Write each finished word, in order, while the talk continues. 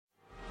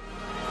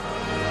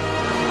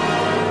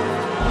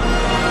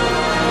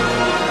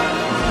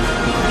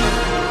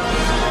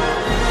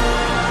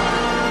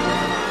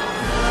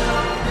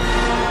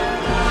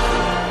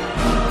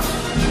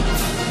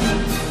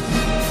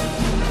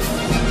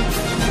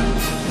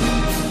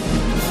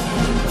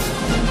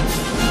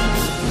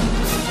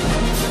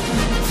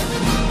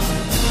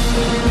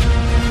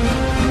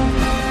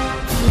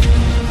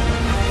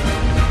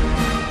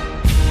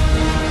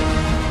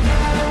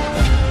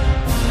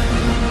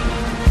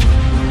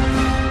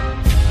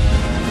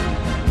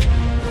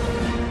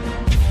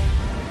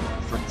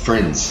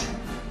Friends,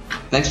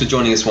 thanks for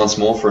joining us once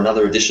more for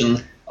another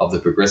edition of the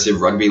Progressive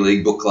Rugby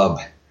League Book Club.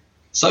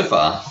 So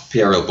far,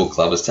 PRL Book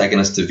Club has taken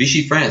us to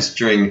Vichy, France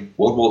during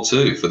World War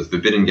II for the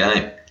Forbidden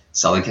Game,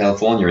 Southern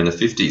California in the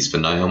 50s for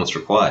No Helmets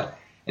Required,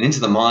 and into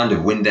the mind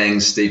of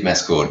Windang's Steve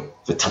Mascord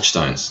for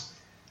Touchstones.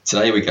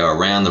 Today we go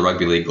around the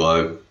Rugby League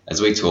globe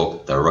as we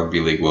talk the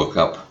Rugby League World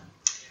Cup.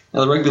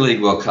 Now, the Rugby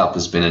League World Cup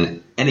has been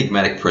an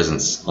enigmatic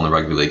presence on the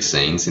rugby league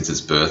scene since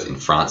its birth in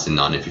France in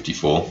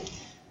 1954.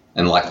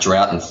 And like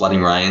drought and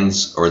flooding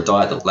rains or a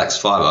diet that lacks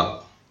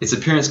fibre, its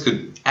appearance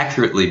could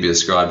accurately be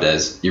described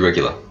as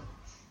irregular.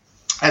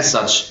 As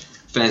such,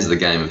 fans of the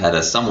game have had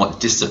a somewhat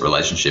distant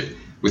relationship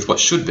with what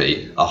should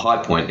be a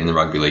high point in the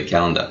rugby league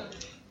calendar.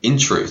 In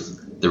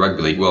truth, the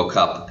Rugby League World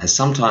Cup has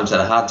sometimes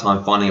had a hard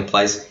time finding a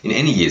place in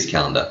any year's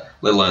calendar,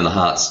 let alone the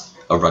hearts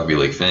of rugby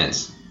league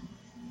fans.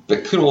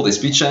 But could all this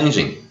be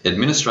changing?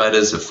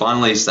 Administrators have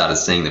finally started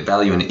seeing the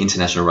value in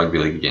international rugby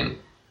league again.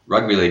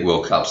 Rugby League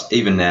World Cups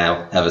even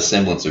now have a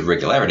semblance of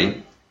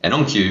regularity, and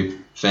on cue,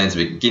 fans are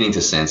beginning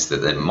to sense that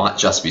there might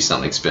just be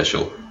something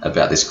special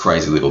about this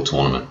crazy little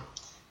tournament.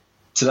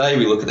 Today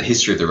we look at the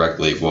history of the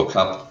Rugby League World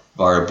Cup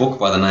via a book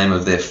by the name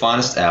of Their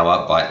Finest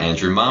Hour by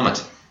Andrew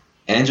Marmot.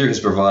 Andrew has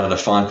provided a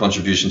fine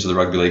contribution to the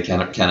rugby league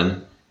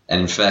canon,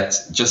 and in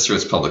fact, just through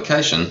its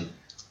publication,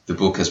 the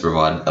book has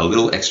provided a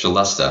little extra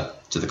lustre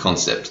to the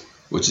concept,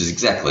 which is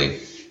exactly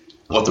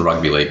what the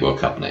Rugby League World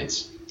Cup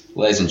needs.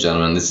 Ladies and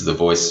gentlemen, this is the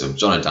voice of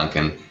John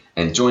O'Duncan,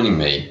 and joining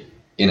me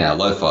in our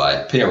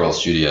lo-fi PRL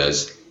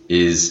studios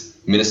is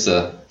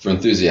Minister for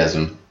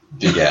Enthusiasm,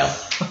 Big Al.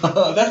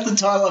 That's the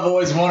title I've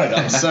always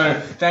wanted. So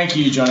thank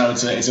you, John.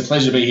 It's a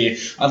pleasure to be here.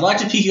 I'd like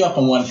to pick you up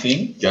on one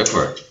thing. Go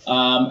for it.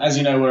 As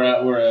you know,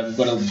 we've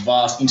got a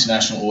vast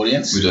international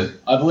audience. We do.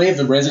 I believe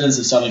the residents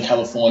of Southern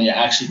California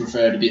actually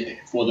prefer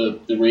for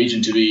the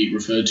region to be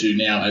referred to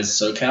now as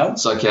SoCal.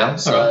 SoCal.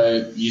 So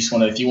right. You just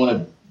if you want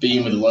to be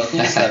in with the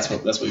locals, that's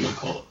what you would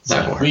call it.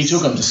 So we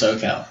took them to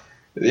SoCal.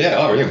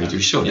 Yeah, we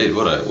sure did.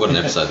 What an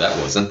episode that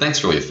was. And thanks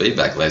for all your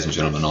feedback, ladies and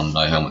gentlemen, on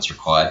No Helmets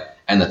Required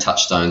and the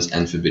Touchstones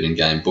and Forbidden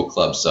Game book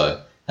club.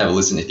 So have a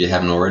listen if you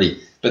haven't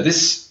already. But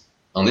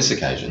on this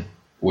occasion,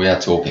 we are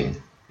talking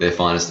Their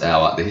Finest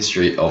Hour, the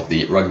history of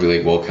the Rugby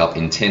League World Cup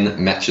in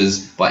 10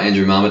 matches by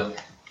Andrew Marmot.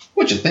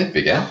 What'd you think,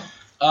 Big Al?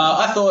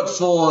 I thought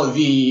for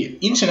the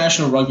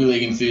international rugby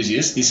league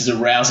enthusiasts, this is a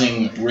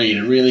rousing read.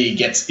 It really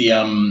gets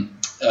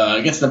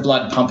the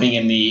blood pumping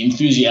and the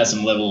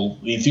enthusiasm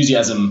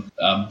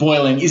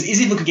boiling. Is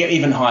it could get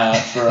even higher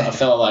for a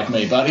fella like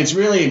me? But it's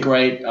really a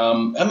great.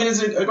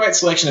 It's a great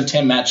selection of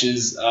 10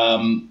 matches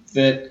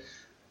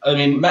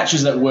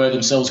matches that were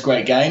themselves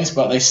great games,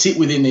 but they sit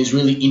within these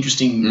really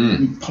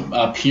interesting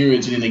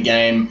periods within the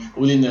game,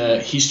 within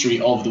the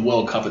history of the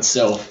World Cup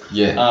itself.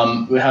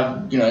 Yeah. We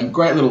have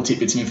great little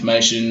tidbits of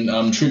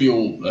information,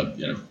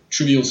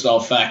 trivial style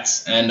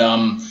facts, and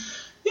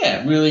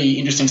really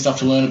interesting stuff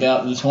to learn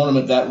about the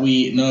tournament that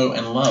we know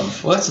and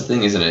love. Well, that's the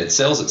thing, isn't it? It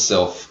sells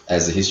itself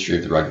as the history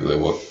of the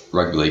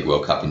Rugby League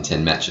World Cup in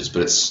 10 matches,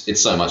 but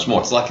it's so much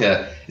more.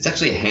 It's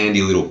actually a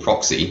handy little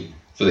proxy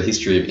for the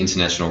history of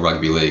international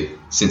rugby league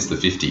since the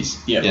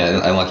 50s. Yeah.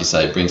 And like you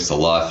say, it brings to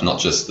life not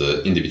just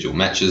the individual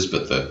matches,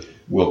 but the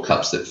World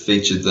Cups that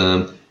featured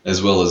them,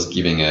 as well as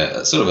giving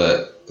a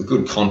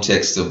good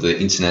context of the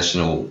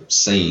international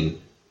scene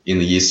in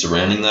the years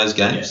surrounding those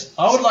games.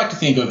 Yeah. I would like to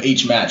think of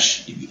each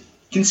match.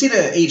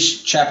 Consider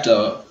each chapter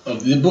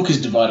of the book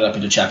is divided up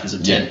into chapters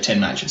of 10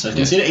 matches. So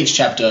consider each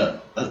chapter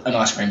an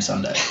ice cream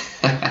sundae,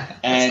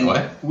 and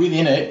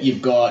within it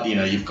you've got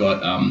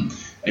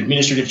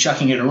administrative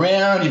chucking it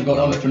around. You've got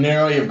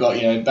entrepreneurial. You've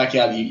got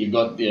backyard. You've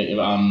got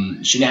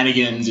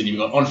shenanigans, and you've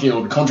got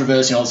on-field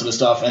controversy and all that sort of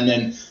stuff. And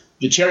then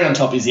the cherry on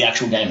top is the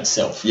actual game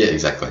itself. Yeah,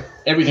 exactly.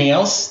 Everything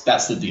else,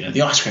 that's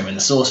the ice cream and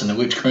the sauce and the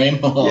whipped cream,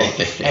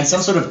 and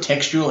some sort of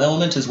textural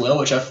element as well,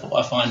 which I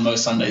find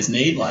most Sundays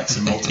need, like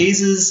some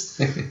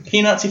Maltesers,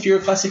 peanuts if you're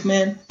a classic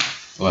man.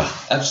 Well,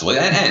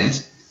 absolutely,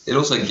 and it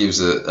also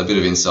gives a bit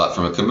of insight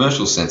from a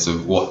commercial sense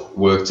of what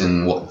worked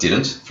and what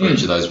didn't for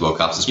each of those World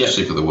Cups,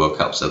 especially for the World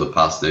Cups over the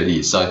past 30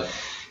 years. So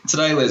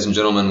today, ladies and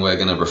gentlemen, we're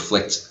going to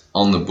reflect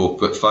on the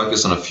book, but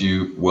focus on a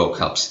few World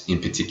Cups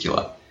in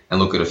particular, and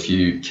look at a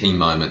few key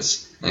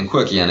moments and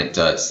quirky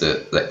anecdotes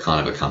that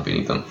kind of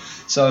accompany them.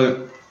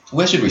 So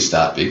where should we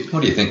start, Big?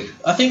 What do you think?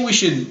 I think we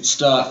should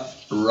start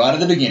right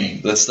at the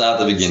beginning. Let's start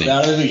at the beginning.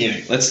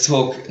 Let's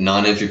talk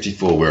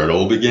 1954, where it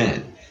all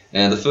began.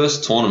 And the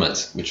first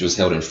tournament, which was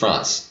held in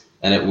France,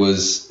 and it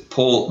was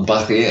Paul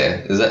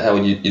Barrière. Is that how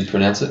you'd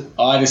pronounce it?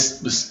 I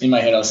just was in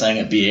my head. I was saying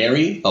it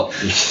Bieri. Oh,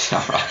 yeah,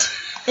 all right.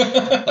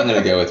 I'm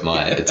going to go with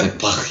my attempt.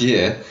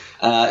 Barrière.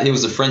 He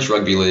was the French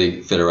Rugby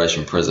League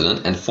Federation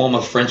president and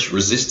former French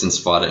resistance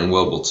fighter in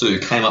World War II.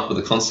 Came up with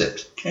the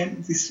concept.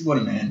 What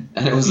a man!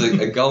 And it was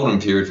a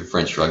golden period for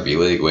French Rugby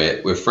League,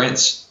 where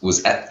France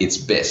was at its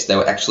best. They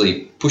were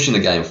actually pushing the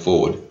game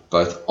forward,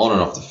 both on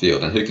and off the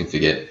field. And who can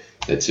forget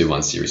their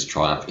 2-1 series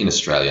triumph in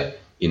Australia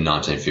in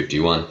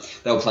 1951.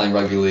 They were playing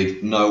rugby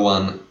league no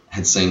one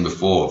had seen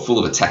before, full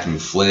of attacking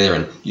flair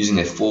and using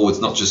their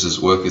forwards not just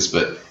as workers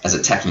but as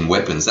attacking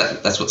weapons.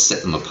 That's what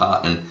set them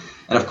apart. And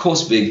of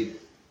course, Big,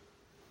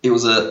 it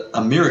was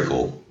a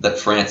miracle that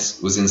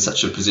France was in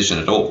such a position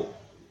at all,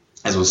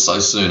 as it was so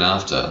soon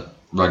after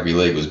rugby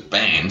league was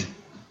banned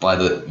by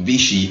the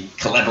Vichy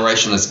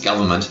collaborationist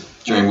government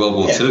during World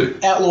War II.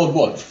 Outlawed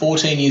what,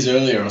 14 years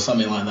earlier or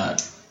something like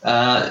that?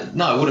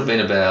 No, it would have been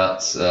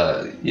about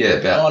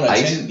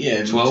 8,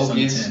 10, 12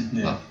 years. 10,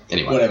 yeah.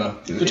 Anyway. Whatever.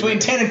 Between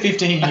 10 and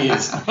 15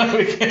 years.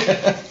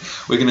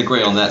 We can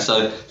agree on that.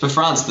 So for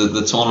France,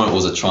 the tournament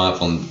was a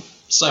triumph on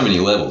so many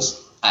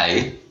levels.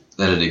 A,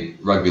 that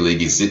rugby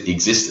league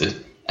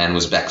existed and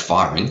was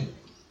backfiring.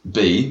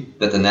 B,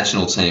 that the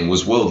national team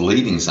was world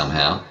leading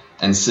somehow.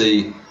 And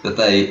C, that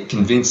they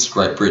convinced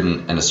Great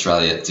Britain and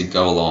Australia to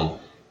go along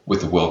with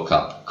the World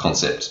Cup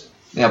concept.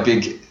 Now,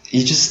 Big,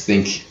 you just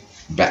think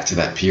back to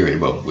that period.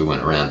 Well, we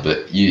weren't around,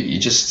 but you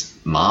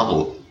just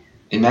marvel.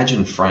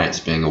 Imagine France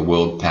being a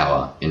world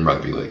power in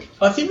rugby league.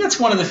 I think that's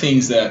one of the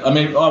things that, I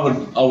mean,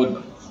 I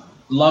would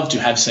love to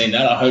have seen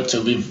that. I hope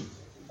to live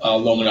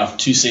long enough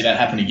to see that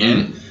happen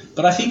again.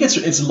 But I think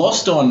it's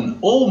lost on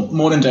all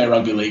modern day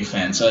rugby league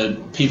fans. So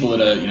people that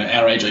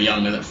are our age or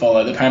younger that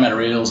follow the Parramatta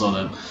Eels or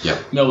the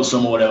Melbourne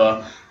Storm or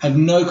whatever have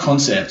no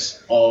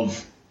concept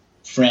of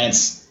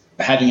France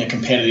having a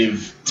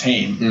competitive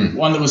team,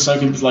 one that was so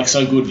good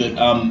that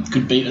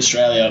could beat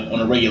Australia on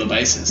a regular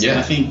basis. Yeah. And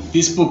I think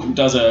this book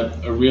does a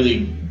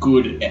really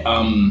good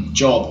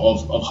job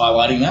of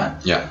highlighting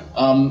that. Yeah.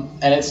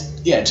 And it's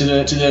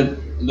to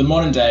the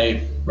modern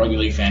day rugby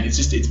league fan,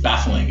 it's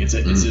baffling. It's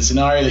a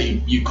scenario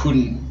that you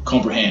couldn't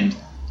comprehend,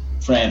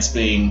 France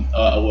being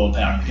a world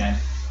power in the game.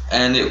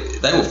 And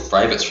they were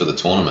favourites for the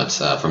tournament,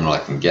 from what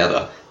I can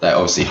gather. They're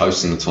obviously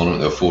hosting the tournament.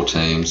 There were 4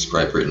 teams: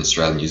 Great Britain,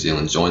 Australia, New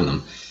Zealand joined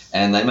them.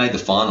 And they made the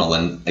final,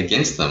 and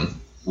against them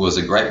was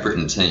a Great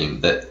Britain team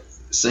that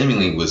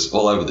seemingly was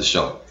all over the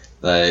shop.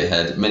 They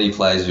had many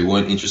players who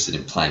weren't interested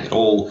in playing at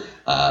all.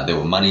 There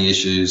were money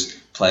issues.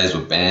 Players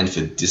were banned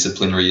for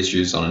disciplinary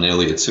issues on an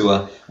earlier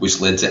tour, which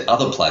led to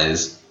other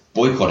players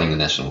boycotting the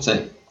national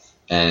team.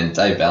 And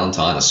Dave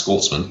Ballantyne, a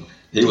Scotsman,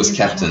 he was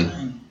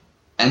captain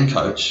and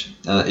coach.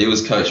 He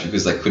was coach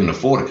because they couldn't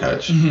afford a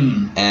coach.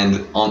 Mm-hmm.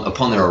 And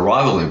upon their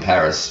arrival in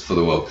Paris for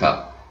the World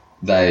Cup,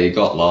 they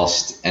got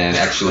lost and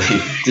actually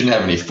didn't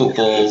have any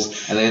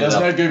footballs. And there was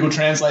no Google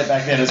Translate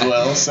back then as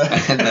well. So.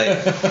 And they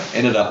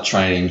ended up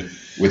training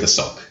with a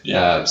sock.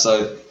 Yeah.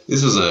 So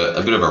this was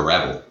a bit of a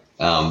rabble.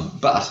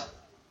 But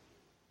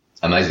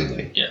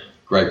amazingly,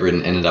 Great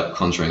Britain ended up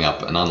conjuring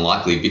up an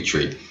unlikely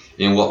victory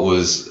in what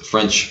was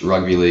French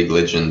rugby league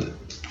legend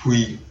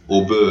Puy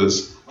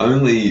Auber's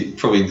only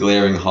probably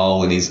glaring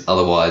hole in his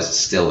otherwise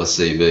stellar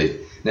CV.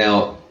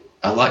 Now,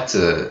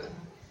 whenever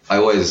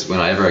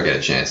I get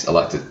a chance, I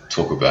like to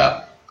talk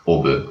about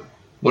Auber.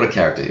 What a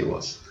character he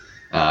was.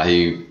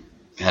 He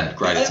had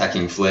great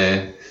attacking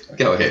flair.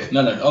 Go ahead.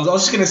 No. I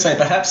was just going to say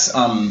perhaps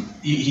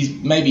he's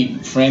maybe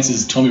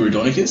France's Tommy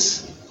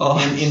Raudonikis.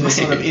 In the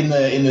sort of in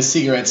the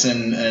cigarettes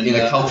and in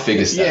the cult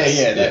figure status.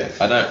 Yeah.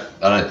 I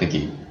don't think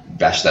he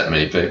bashed that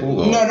many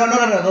people. Or... No.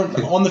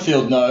 On the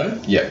field, no.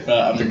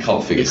 Yeah. The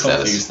cult figure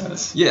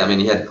status. Yeah, I mean,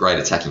 he had great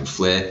attacking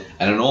flair,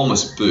 an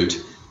enormous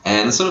boot,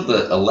 and sort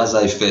of a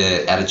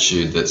laissez-faire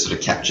attitude that sort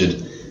of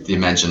captured the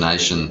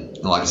imagination.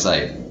 Like I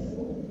say,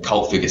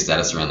 cult figure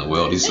status around the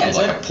world. He's sort of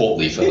like a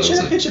portly fellow.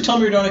 Picture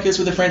Tommy Raudonikis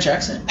with a French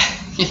accent.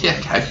 Yeah,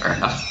 okay, fair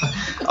enough.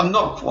 I'm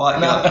not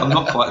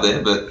quite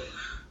there, but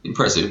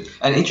impressive.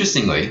 And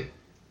interestingly,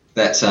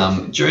 that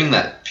during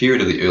that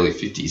period of the early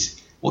 50s,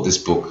 what this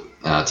book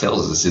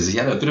tells us is he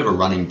had a bit of a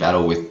running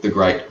battle with the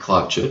great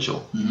Clive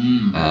Churchill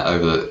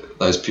over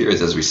those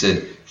periods. As we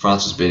said,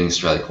 France was beating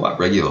Australia quite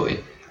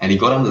regularly, and he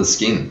got under the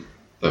skin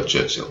of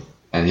Churchill,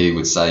 and he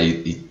would say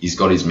he's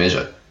got his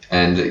measure.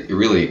 And it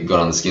really got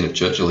on the skin of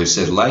Churchill, who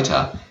said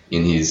later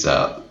in his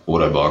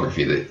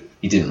autobiography that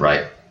he didn't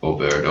rate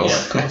Auber at all.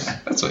 Yeah, of course.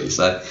 That's what you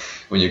say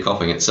when you're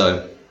coughing it.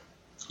 So,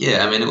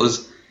 yeah, I mean, it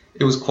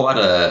was quite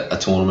a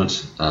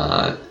tournament.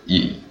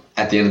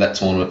 At the end of that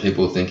tournament,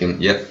 people were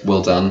thinking, yep,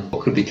 well done.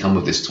 What could become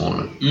of this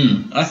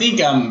tournament? I think,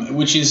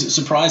 which is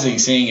surprising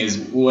seeing is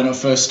when it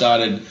first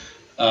started,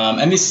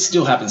 and this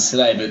still happens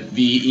today, but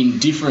the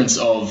indifference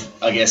of,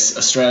 I guess,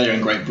 Australia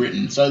and Great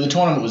Britain. So the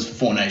tournament was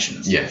 4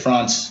 nations. Yeah.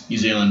 France, New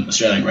Zealand,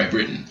 Australia and Great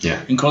Britain. Yeah.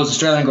 And because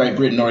Australia and Great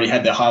Britain already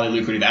had their highly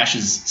lucrative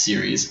Ashes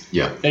series,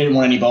 they didn't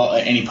want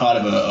any part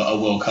of a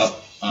World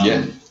Cup.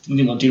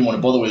 Didn't want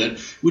to bother with it,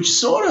 which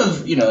sort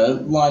of,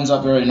 lines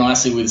up very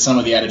nicely with some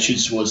of the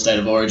attitudes towards state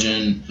of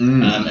origin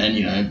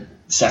and,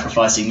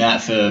 sacrificing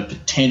that for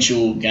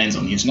potential gains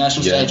on the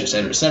international stage, et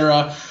cetera, et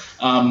cetera.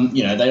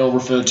 They all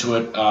referred to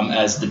it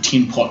as the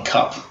Tin Pot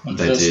Cup when it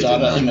first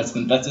started. I think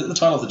that's the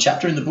title of the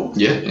chapter in the book.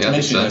 Yeah, it's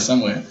mentioned there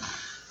somewhere.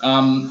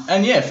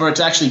 For it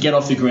to actually get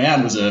off the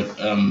ground was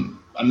a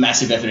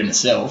massive effort in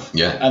itself.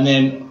 Yeah. And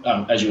then,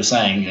 as you were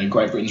saying,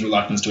 Great Britain's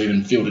reluctance to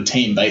even field a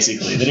team,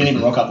 basically. They didn't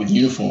even rock up with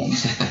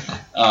uniforms.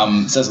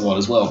 Says a lot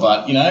as well.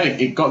 But,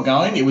 it got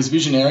going. It was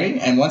visionary.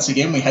 And once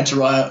again, we had to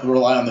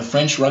rely on the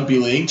French Rugby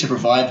League to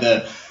provide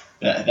the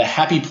the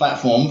happy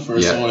platform for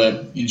us all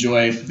to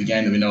enjoy the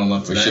game that we know and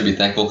love today. We should be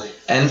thankful.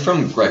 And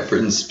from Great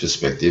Britain's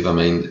perspective, I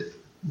mean,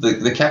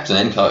 the captain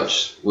and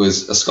coach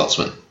was a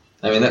Scotsman.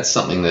 I mean, that's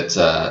something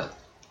that,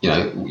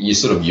 you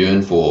sort of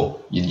yearn for.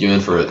 You'd yearn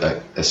for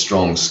a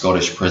strong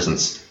Scottish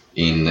presence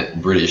in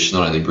British,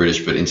 not only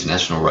British, but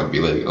international rugby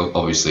league.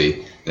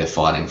 Obviously, they're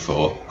fighting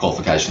for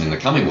qualification in the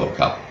coming World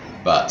Cup.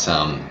 But,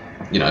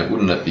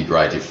 wouldn't it be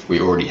great if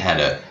we already had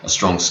a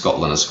strong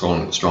Scotland, a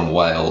strong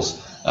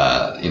Wales?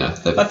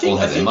 They've all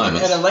had their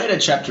moments. At a later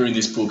chapter in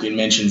this book, it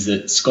mentions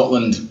that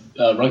Scotland,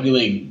 rugby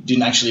league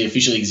didn't actually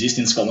officially exist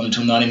in Scotland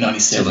until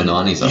 1997.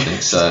 Until the 90s, I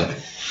think. So,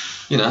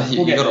 you've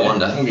got to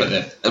wonder. We'll get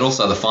there. And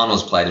also, the final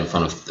was played in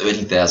front of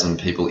 30,000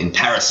 people in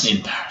Paris.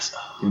 In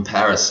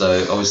Paris.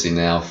 So, obviously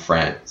now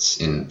France,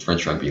 in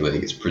French rugby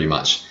league, is pretty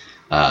much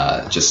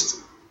just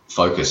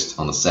focused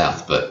on the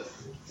south. But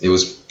it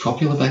was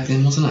popular back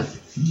then, wasn't it?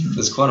 It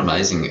was quite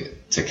amazing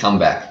to come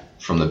back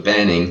from the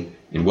banning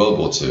in World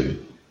War II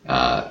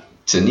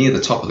to near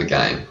the top of the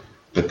game.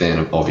 But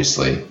then,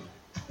 obviously,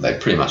 they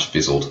pretty much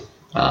fizzled.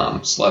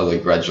 Slowly,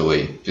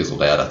 gradually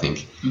fizzled out, I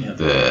think. Yeah.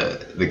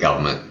 The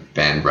government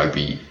banned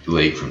rugby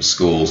league from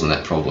schools, and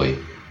that probably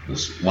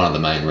was one of the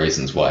main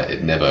reasons why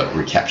it never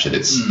recaptured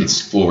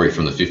its glory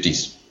from the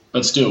 50s.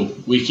 But still,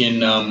 we can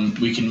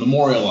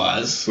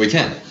memorialise. We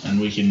can. And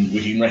we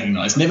can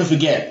recognise. Never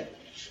forget.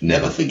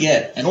 Never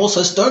forget. And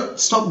also, don't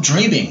stop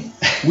dreaming.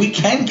 We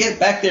can get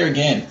back there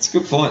again. It's a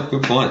good point.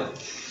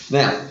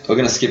 Now, we're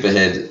going to skip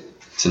ahead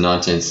to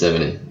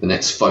 1970, the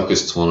next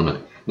focused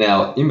tournament.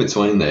 Now, in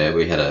between there,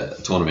 we had a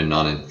tournament in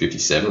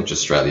 1957, which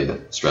Australia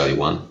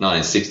won.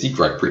 1960,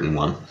 Great Britain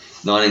won.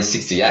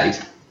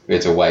 1968, we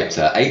had to wait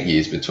 8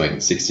 years between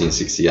 60 and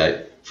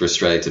 68 for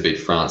Australia to beat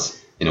France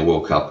in a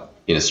World Cup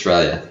in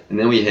Australia. And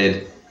then we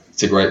head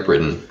to Great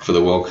Britain for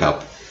the World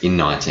Cup in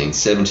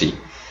 1970.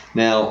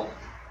 Now,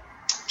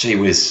 gee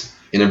whiz,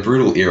 in a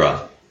brutal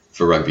era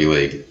for rugby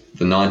league,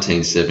 the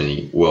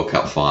 1970 World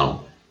Cup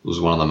final was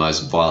one of the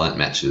most violent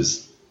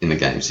matches in the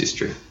game's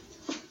history.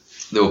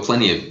 There was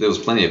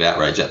plenty of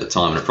outrage at the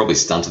time, and it probably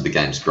stunted the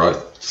game's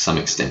growth to some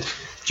extent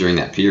during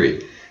that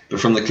period. But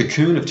from the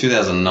cocoon of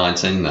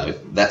 2019, though,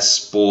 that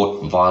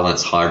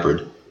sport-violence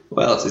hybrid,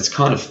 well, it's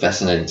kind of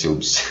fascinating to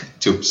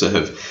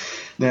observe.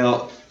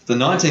 Now, the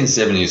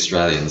 1970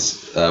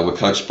 Australians were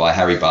coached by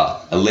Harry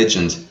Barr, a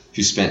legend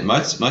who spent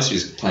most of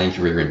his playing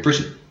career in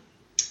Britain.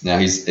 Now,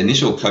 his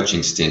initial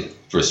coaching stint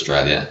for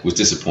Australia was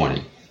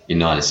disappointing in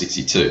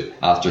 1962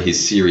 after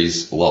his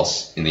series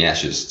loss in the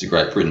Ashes to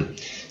Great Britain.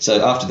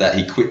 So after that,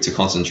 he quit to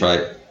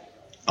concentrate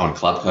on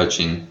club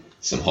coaching,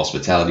 some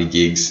hospitality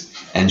gigs,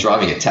 and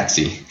driving a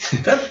taxi.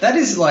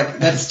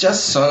 That's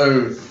just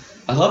so...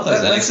 I love those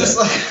anecdotes.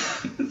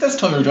 That's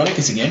Tommy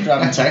Rodriguez again,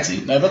 driving a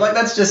taxi. No, but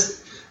that's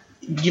just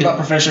give up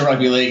professional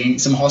rugby league,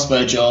 some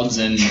hospo jobs,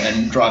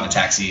 and drive a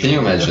taxi. Can you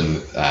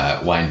imagine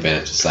Wayne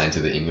Bennett just saying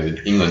to the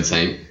England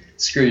team,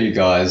 screw you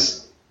guys,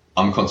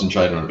 I'm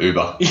concentrating on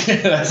Uber.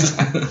 Yeah,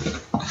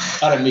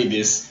 I don't need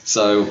this.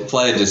 So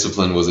player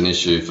discipline was an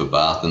issue for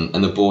Bath,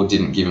 and the board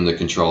didn't give him the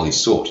control he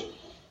sought.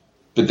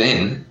 But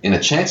then, in a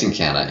chance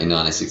encounter in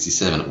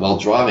 1967, while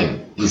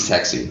driving his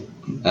taxi,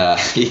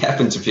 he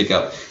happened to pick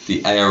up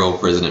the ARL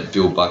president,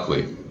 Bill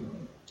Buckley.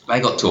 They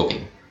got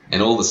talking,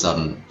 and all of a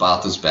sudden,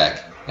 Bath was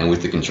back and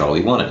with the control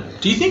he wanted.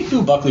 Do you think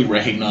Bill Buckley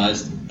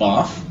recognised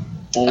Bath?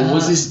 Or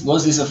was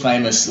this a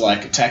famous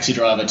taxi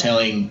driver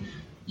telling...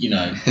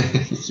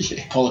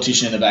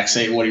 politician in the back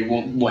seat how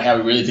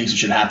he really thinks it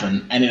should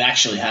happen, and it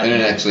actually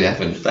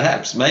happened.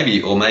 Perhaps,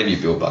 maybe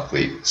Bill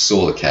Buckley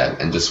saw the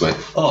cab and just went,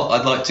 "Oh,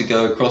 I'd like to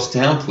go across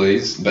town,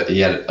 please." But he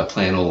had a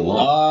plan all along.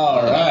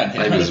 Oh, right.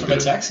 Maybe it was a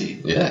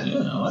taxi. Yeah,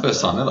 I like first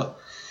time ever.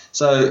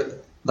 So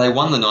they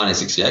won the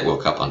 1968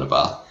 World Cup under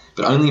Bath,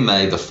 but only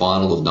made the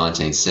final of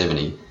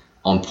 1970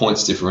 on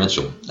points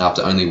differential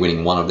after only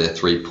winning one of their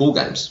 3 pool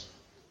games.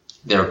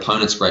 Their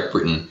opponents, Great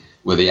Britain,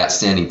 were the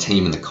outstanding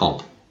team in the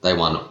comp. They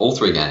won all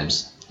 3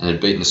 games and had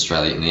beaten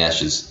Australia in the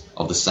Ashes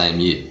of the same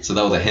year. So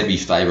they were the heavy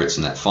favourites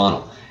in that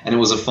final. And it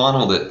was a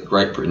final that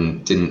Great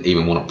Britain didn't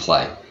even want to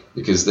play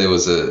because there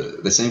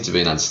seemed to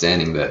be an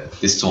understanding that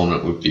this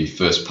tournament would be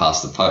first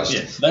past the post.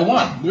 Yes, they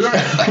won. They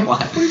won.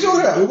 What are you talking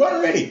about? We won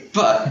already.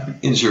 But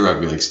in true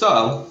rugby league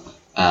style,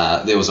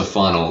 there was a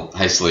final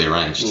hastily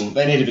arranged. Well,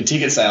 they needed the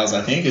ticket sales,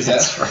 I think.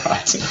 That's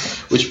right.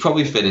 Which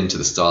probably fed into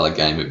the style of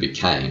game it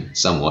became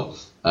somewhat.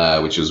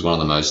 Which was one of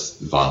the most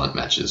violent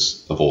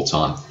matches of all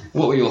time.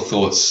 What were your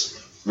thoughts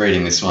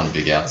reading this one,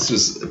 Big Al? This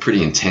was a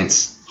pretty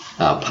intense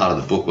part of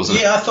the book, wasn't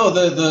it? Yeah, I thought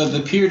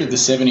the period of the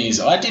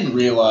 70s, I didn't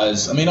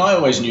realise... I mean, I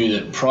always knew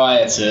that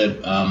prior to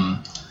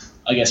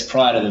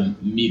the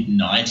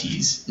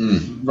mid-90s,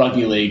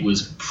 rugby league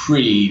was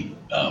pretty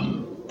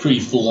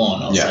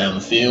full-on, I'll say, on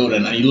the field.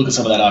 And you look at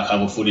some of that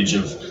archival footage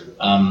of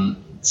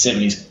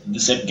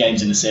 70s,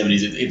 games in the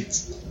 70s,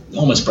 it's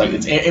almost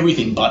it's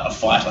everything but a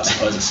fight, I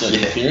suppose, at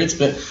certain periods.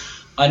 But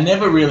I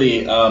never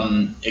really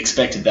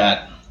expected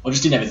that, or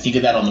just didn't ever think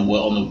of that on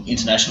the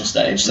international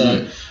stage.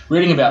 So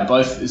reading about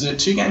both, is it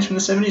 2 games from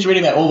the 70s?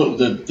 Reading about all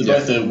both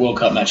the World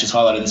Cup matches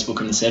highlighted in this book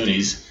in the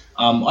 70s,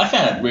 I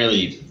found it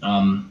really, I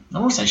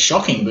don't want to say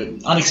shocking,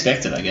 but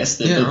unexpected, I guess,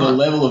 the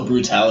level of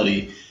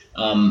brutality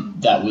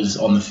that was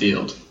on the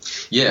field.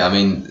 Yeah, I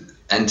mean,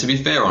 and to be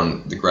fair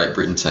on the Great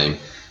Britain team,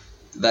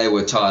 they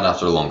were tired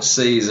after a long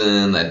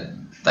season.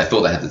 They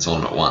thought they had the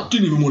tournament won.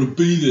 Didn't even want to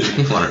be there.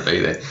 Didn't want to be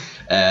there.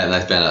 And they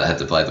found out they had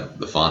to play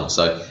the final.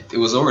 So it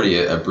was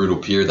already a brutal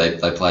period.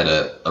 They played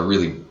a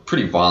really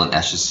pretty violent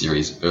Ashes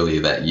series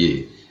earlier that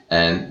year.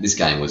 And this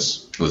game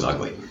was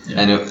ugly. Yeah.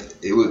 And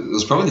it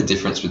was probably the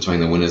difference between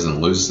the winners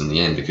and losers in the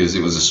end, because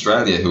it was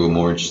Australia who were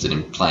more interested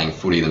in playing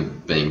footy than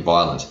being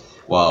violent,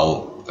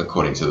 while,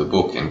 according to the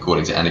book and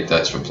according to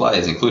anecdotes from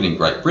players, including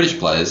great British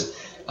players,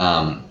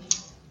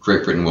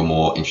 Great Britain were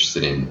more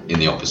interested in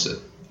the opposite.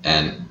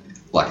 And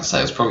like I say,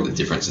 it was probably the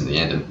difference in the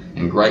end.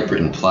 And Great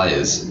Britain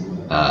players,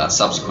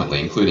 subsequently,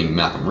 including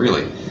Malcolm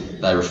Reilly,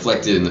 they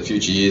reflected in the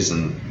future years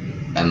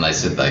and they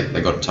said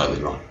they got it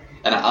totally wrong.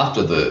 And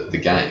after the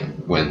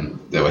game, when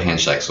there were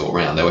handshakes all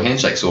around,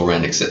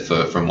 except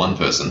from one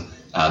person,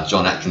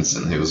 John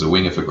Atkinson, who was a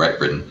winger for Great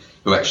Britain,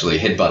 who actually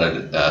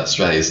headbutted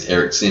Australia's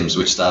Eric Sims,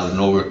 which started an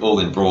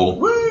all-in brawl.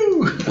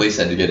 Woo! Police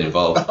had to get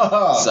involved.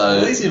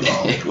 Police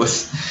involved. It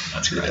was,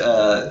 that's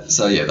great.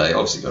 So yeah, they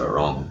obviously got it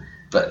wrong.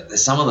 But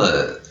some of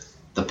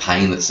the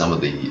pain that some of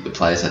the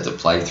players had to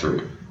play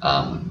through,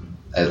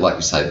 like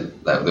we say,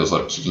 there was a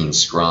lot of kicking and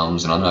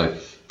scrums, and I know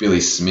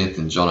Billy Smith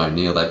and John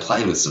O'Neill, they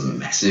played with some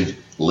massive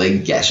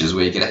leg gashes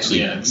where you could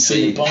actually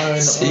see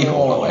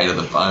all the way to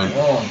the bone.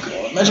 Oh,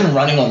 God. Imagine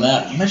running on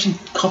that. Imagine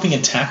copping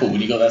a tackle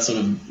when you got that sort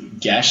of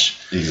gash.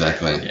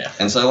 Exactly. Yeah.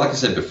 And so, like I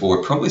said before,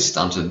 it probably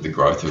stunted the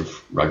growth of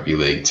rugby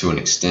league to an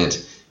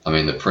extent. I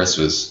mean, the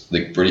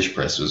British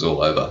press was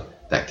all over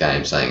that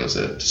game saying it was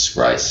a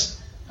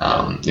disgrace.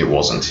 It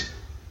wasn't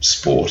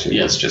sport.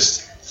 It was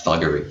just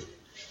thuggery.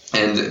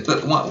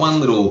 But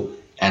one little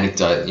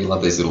anecdote, you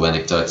love these little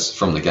anecdotes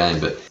from the game,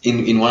 but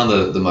in one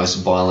of the most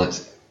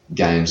violent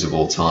games of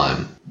all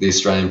time, the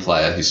Australian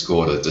player who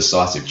scored a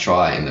decisive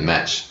try in the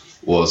match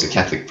was a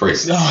Catholic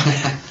priest.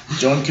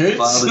 John Coots?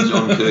 Father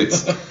John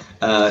Coots.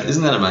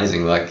 Isn't that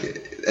amazing?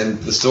 And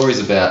the stories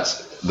about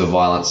the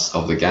violence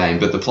of the game,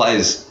 but the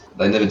players,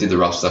 they never did the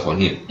rough stuff on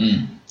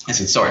him. I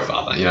said, sorry,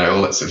 Father,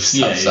 all that sort of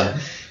stuff. So,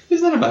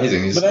 isn't that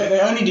amazing? But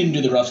they only didn't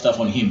do the rough stuff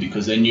on him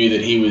because they knew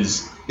that he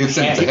was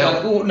sent to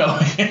hell. Oh, no,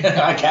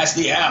 I cast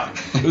thee out.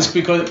 It was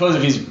because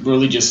of his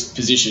religious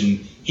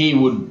position, he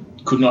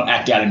could not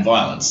act out in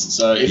violence.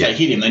 So if they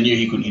hit him, they knew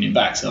he couldn't hit him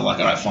back. So they're like,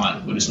 all right,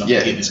 fine, we're just not going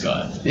to hit this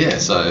guy. Yeah,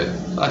 so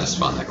I just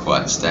find that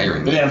quite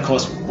staggering. But then, of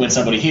course, when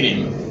somebody hit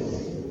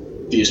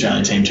him, the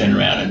Australian team turned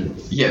around and...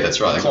 Yeah,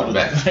 that's right, they got him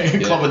back.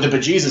 Clobbered the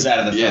bejesus out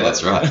of the field. Yeah,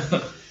 that's right.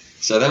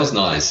 So that was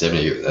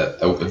 1970,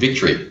 a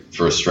victory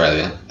for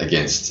Australia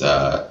against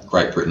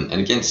Great Britain and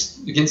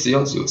against the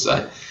Aussies, you would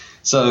say.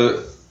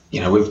 So,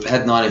 we've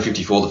had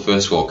 1954, the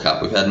first World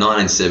Cup. We've had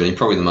 1970,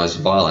 probably the most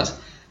violent.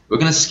 We're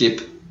going to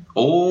skip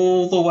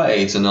all the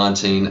way to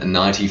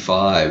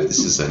 1995. This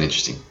is an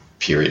interesting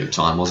period of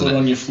time, wasn't it? Put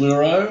on your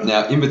fluoro.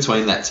 Now, in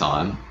between that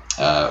time,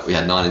 we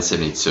had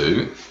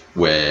 1972,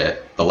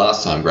 where the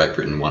last time Great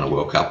Britain won a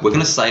World Cup. We're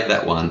going to save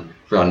that one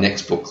for our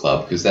next book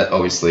club, because that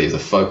obviously is a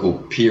focal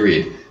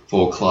period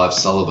for Clive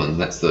Sullivan.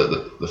 That's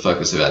the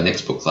focus of our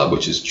next book club,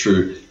 which is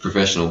True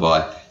Professional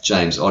by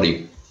James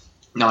Oddie.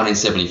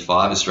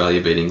 1975,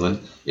 Australia beat England.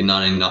 In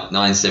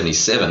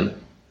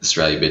 1977,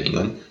 Australia beat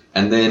England.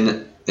 And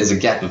then there's a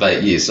gap of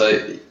 8 years. So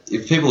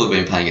if people have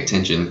been paying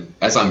attention,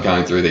 as I'm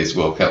going through these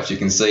World Cups, you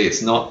can see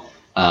it's not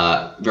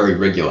very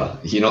regular.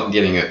 You're not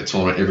getting a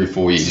tournament every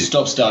 4 years. It's a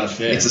stop-start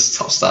affair. It's a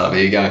stop-start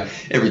affair. You're going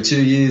every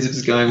 2 years if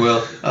it's going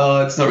well.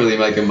 Oh, it's not really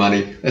making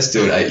money. Let's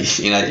do it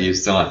in 8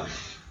 years' time.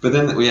 But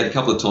then we had a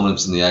couple of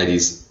tournaments in the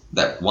 80s.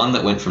 That one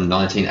that went from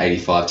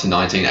 1985 to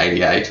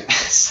 1988.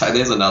 So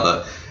there's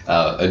another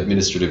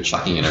administrative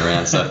chucking it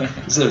around. So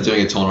instead of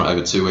doing a tournament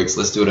over 2 weeks,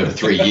 let's do it over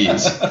 3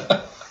 years.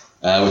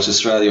 Which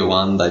Australia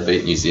won. They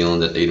beat New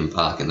Zealand at Eden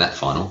Park in that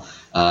final.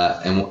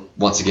 And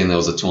once again, there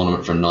was a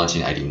tournament from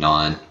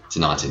 1989 to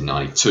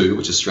 1992,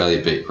 which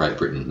Australia beat Great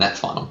Britain in that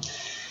final.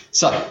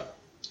 So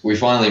we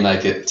finally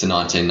make it to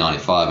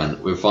 1995,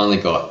 and we've finally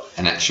got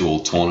an actual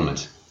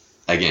tournament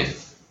again.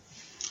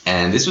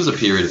 And this was a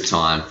period of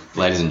time,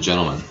 ladies and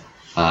gentlemen,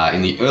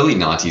 in the early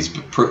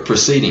 90s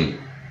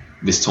preceding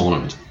this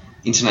tournament.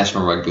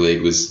 International Rugby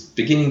League was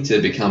beginning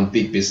to become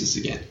big business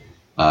again.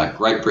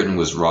 Great Britain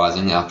was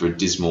rising after a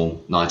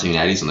dismal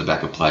 1980s on the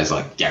back of players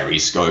like Gary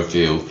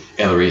Schofield,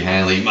 Ellery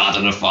Hanley,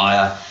 Martin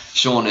Offiah,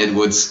 Sean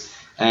Edwards,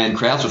 and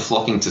crowds were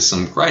flocking to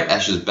some great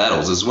Ashes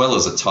battles, as well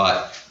as a tight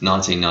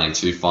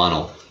 1992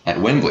 final at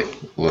Wembley,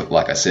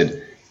 like I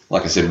said,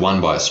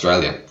 won by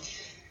Australia.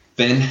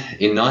 Then,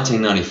 in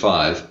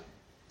 1995,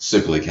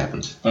 Super League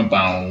happened,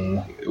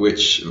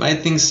 which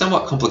made things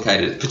somewhat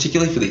complicated,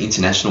 particularly for the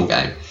international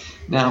game.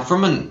 Now,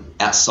 from an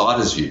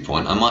outsider's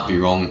viewpoint, I might be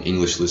wrong,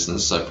 English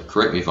listeners, so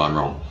correct me if I'm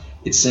wrong.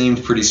 It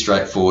seemed pretty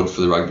straightforward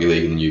for the rugby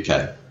league in the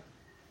UK.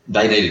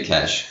 They needed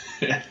cash,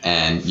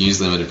 and News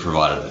Limited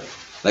provided it.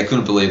 They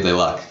couldn't believe their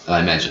luck, I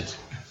imagined.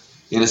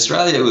 In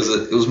Australia,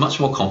 it was much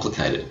more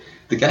complicated.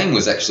 the game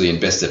was actually in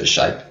best ever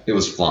shape. It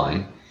was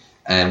flying.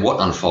 And what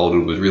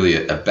unfolded was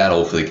really a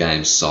battle for the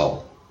game's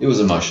soul. It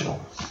was emotional.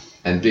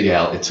 And Big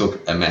Al, it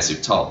took a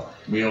massive toll.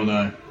 We all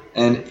know.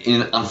 And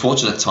in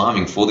unfortunate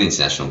timing for the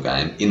international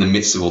game, in the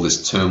midst of all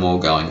this turmoil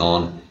going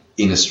on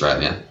in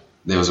Australia,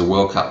 there was a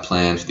World Cup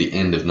planned for the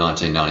end of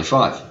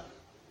 1995.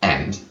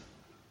 And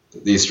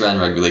the Australian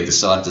Rugby League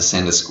decided to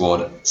send a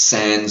squad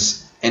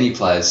sans any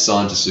players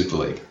signed to Super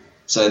League.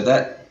 So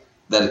that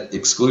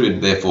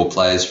excluded, therefore,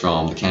 players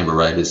from the Canberra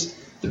Raiders,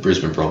 the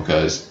Brisbane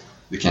Broncos,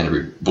 the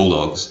Canterbury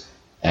Bulldogs,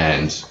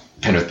 and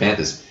Penrith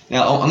Panthers.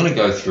 Now, I'm going to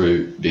go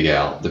through, Big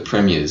Al, the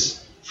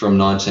premiers from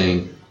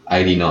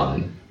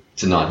 1989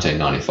 to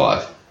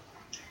 1995.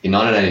 In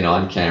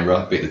 1989,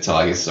 Canberra beat the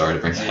Tigers. Sorry to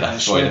bring that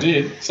up for you. Sure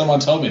did. Someone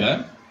told me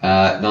that.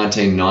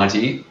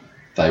 1990,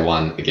 they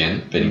won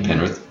again, beating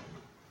Penrith.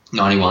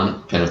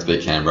 91, Penrith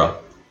beat Canberra.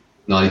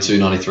 92,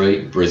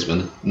 93,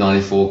 Brisbane.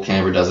 94,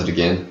 Canberra does it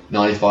again.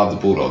 95, the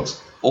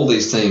Bulldogs. All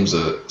these teams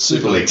are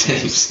Super League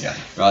teams. Yeah.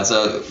 Right,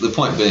 so the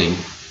point being,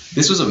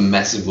 this was a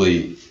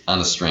massively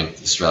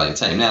under-strength Australian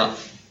team. Now,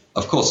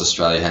 of course,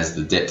 Australia has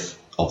the depth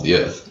of the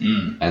earth.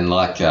 And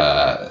like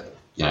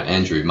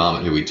Andrew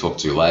Marmot, who we talked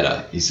to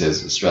later, he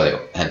says Australia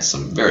had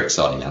some very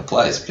exciting young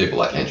players, people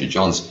like Andrew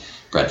Johns,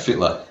 Brad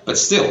Fittler. But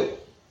still,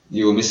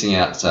 you were missing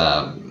out.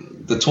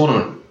 The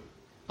tournament,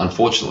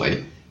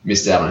 unfortunately,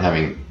 missed out on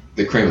having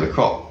the cream of the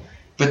crop.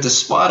 But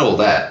despite all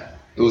that,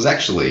 it was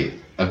actually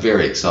a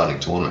very exciting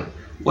tournament.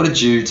 What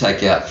did you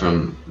take out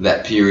from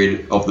that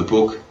period of the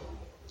book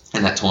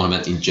and that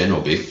tournament in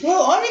general, Big?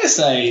 Well, I'm going to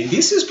say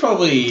this is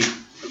probably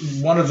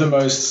one of the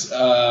most...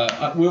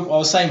 I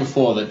was saying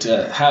before that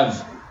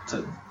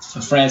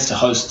for France to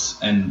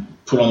host and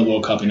put on the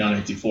World Cup in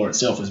 1954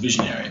 itself was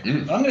visionary.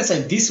 But I'm going to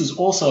say this was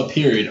also a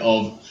period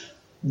of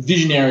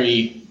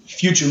visionary,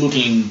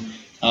 future-looking,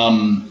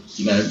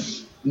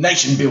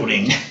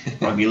 nation-building,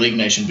 rugby league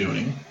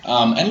nation-building,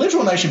 and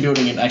literal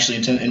nation-building in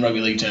rugby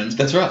league terms.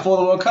 That's right. For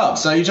the World Cup.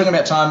 So you're talking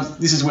about times,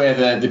 this is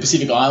where the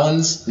Pacific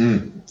Islands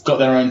got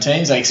their own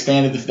teams. They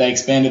expanded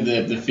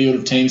the field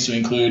of teams to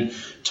include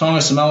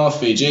Tonga, Samoa,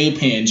 Fiji,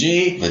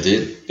 PNG. They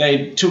did.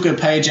 They took a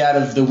page out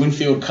of the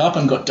Winfield Cup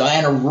and got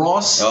Diana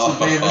Ross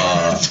to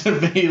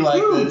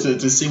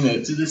sing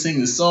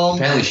the song.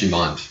 Apparently she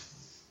mimed.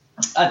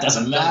 That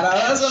doesn't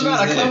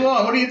matter. Come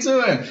on, what are you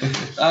doing?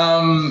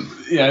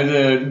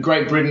 The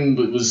Great Britain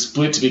was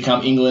split to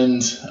become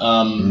England.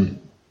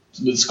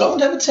 Did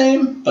Scotland have a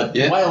team? But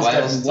Wales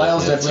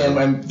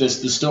definitely. And the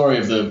story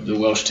of the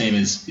Welsh team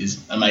is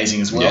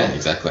amazing as well. Yeah,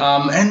 exactly.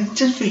 And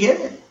don't forget,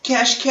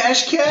 cash.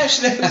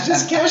 There was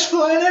just cash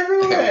flying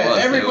everywhere.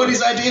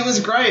 Everybody's idea was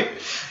great.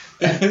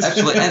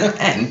 Absolutely,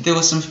 and there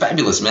were some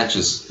fabulous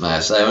matches, may I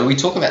say. When we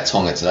talk about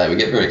Tonga today, we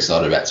get very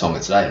excited about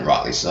Tonga today, and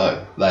rightly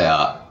so. They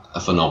are a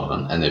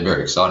phenomenon, and they're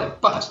very exciting.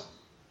 But,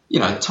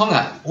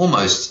 Tonga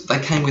they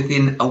came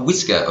within a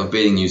whisker of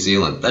beating New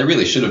Zealand. They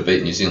really should have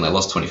beaten New Zealand. They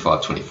lost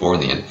 25-24 in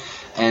the end.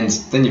 And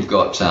then you've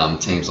got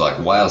teams like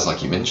Wales,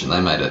 like you mentioned.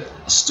 They made a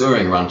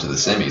stirring run to the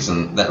semis,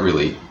 and that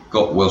really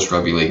got Welsh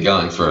Rugby League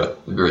going for a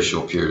very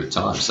short period of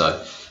time.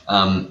 So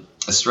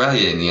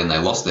Australia, in the end, they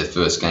lost their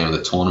first game of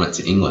the tournament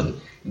to England,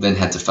 then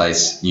had to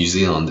face New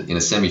Zealand in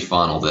a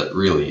semi-final that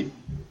really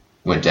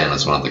went down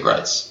as one of the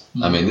greats.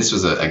 I mean, this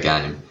was a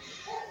game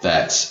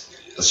that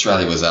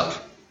Australia was up,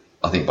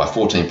 I think, by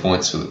 14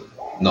 points with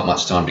not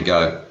much time to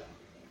go.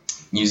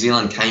 New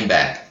Zealand came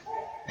back,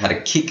 had a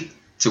kick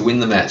to win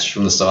the match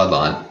from the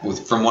sideline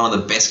from one of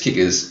the best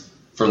kickers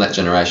from that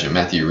generation,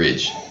 Matthew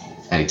Ridge,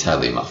 and he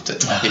totally muffed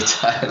it. He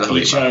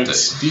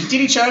choked.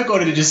 Did he choke, or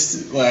did he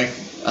just, I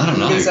don't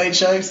know. Did he say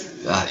choked?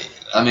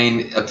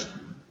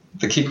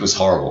 The kick was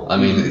horrible. I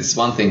mean, it's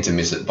one thing to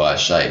miss it by a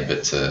shade,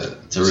 but to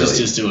really...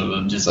 Just do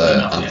it.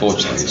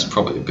 Unfortunately, it's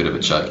probably a bit of a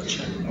choke.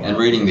 And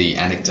reading the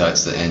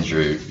anecdotes that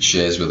Andrew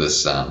shares with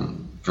us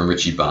from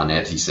Richie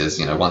Barnett, he says,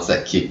 once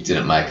that kick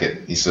didn't make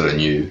it, he sort of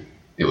knew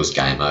it was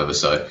game over.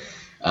 So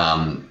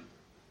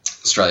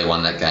Australia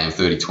won that game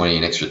 30-20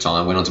 in extra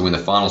time, went on to win the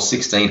final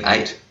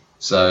 16-8.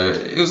 So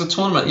it was a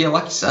tournament,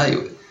 like you say,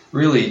 it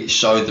really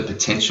showed the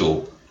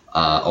potential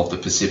of the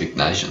Pacific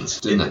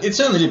nations, didn't it? It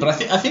certainly did, but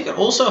I think it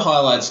also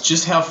highlights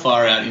just how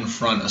far out in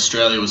front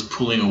Australia was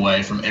pulling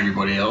away from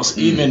everybody else.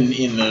 Even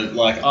in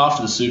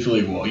after the Super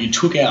League war, you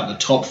took out the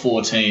top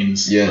 4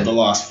 teams of the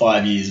last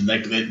 5 years,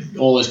 and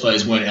all those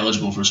players weren't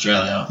eligible for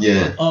Australia.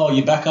 Yeah. Oh,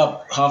 you back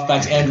up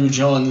halfbacks Andrew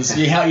Johns.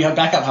 You have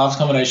backup halves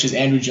combinations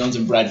Andrew Johns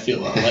and Brad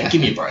Fittler.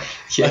 Give me a break.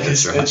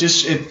 That's right.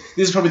 This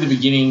is probably the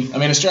beginning. I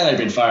mean, Australia had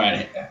been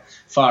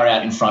far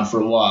out in front for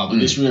a while, but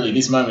this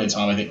moment in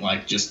time, I think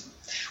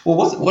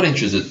Well, what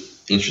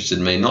interested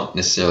me, not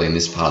necessarily in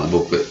this part of the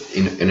book, but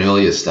in an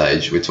earlier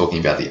stage, we're talking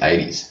about the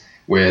 80s,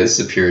 where this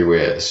is a period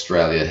where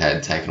Australia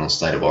had taken on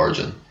State of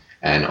Origin,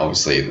 and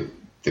obviously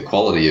the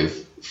quality of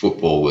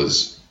football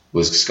was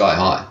sky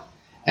high.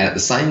 And at the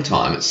same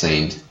time, it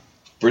seemed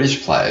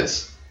British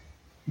players,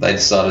 they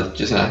decided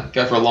just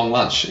go for a long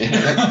lunch.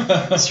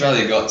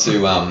 Australia got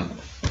to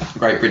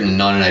Great Britain in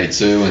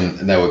 1982,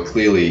 and they were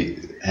clearly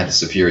had a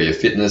superior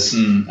fitness.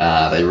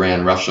 They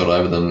ran roughshod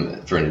over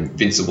them for an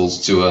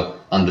Invincibles tour,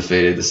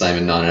 undefeated, the same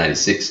in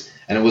 1986.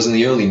 And it was in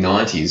the early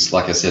 90s,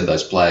 like I said,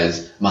 those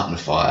players, Martin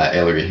Fire,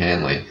 Ellery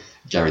Hanley,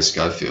 Gary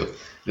Schofield,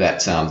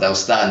 that they were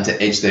starting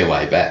to edge their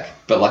way back.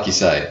 But like you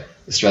say,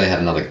 Australia had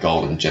another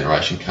golden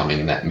generation coming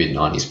in that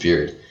mid-90s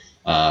period.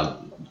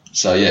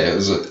 So, yeah, it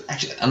was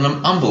actually an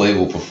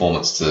unbelievable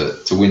performance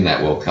to win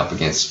that World Cup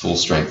against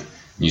full-strength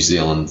New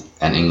Zealand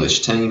and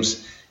English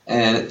teams.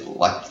 And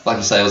like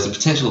you say, it was the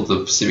potential of the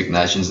Pacific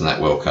nations in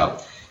that World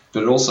Cup.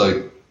 But it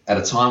also, at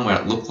a time when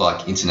it looked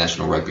like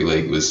international rugby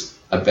league was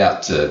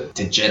about to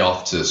jet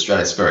off to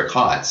stratospheric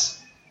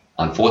heights,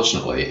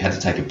 unfortunately, it had to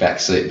take a back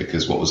seat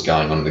because what was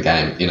going on in the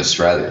game in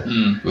Australia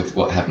with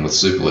what happened with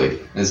Super League.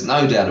 There's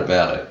no doubt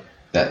about it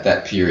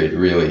that period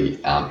really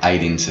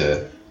ate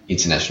into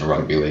international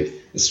rugby league.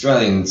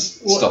 Australians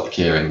stopped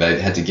caring.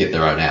 They had to get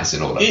their own house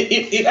in order.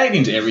 It ate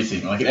into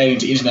everything. Like, it ate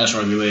into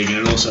international rugby league, and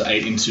it also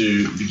ate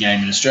into the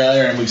game in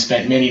Australia. And we've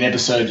spent many an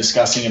episode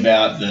discussing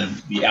about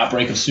the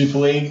outbreak of Super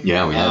League.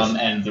 Yeah, we have.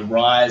 And the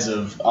rise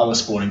of other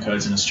sporting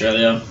codes in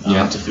Australia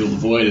to fill the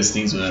void as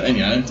things were,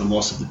 the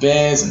loss of the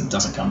Bears and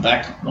doesn't come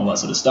back and all that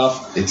sort of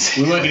stuff.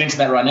 We won't get into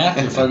that right now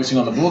because we're focusing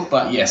on the book,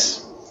 but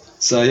yes.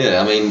 So,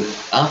 yeah, I mean,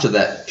 after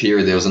that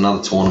period, there was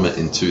another tournament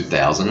in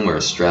 2000 where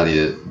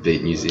Australia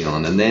beat New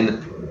Zealand, and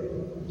then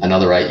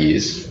another 8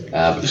 years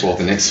before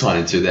the next one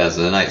in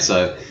 2008.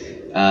 So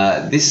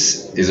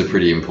this is a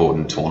pretty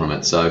important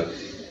tournament. So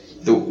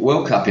the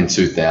World Cup in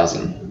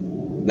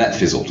 2000, that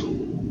fizzled.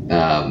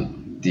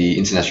 The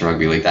International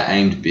Rugby League, they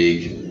aimed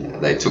big.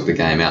 They took the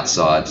game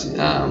outside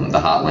the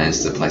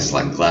heartlands to places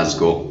like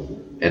Glasgow,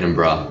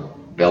 Edinburgh,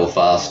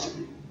 Belfast,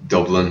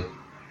 Dublin,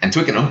 and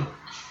Twickenham.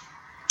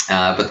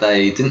 But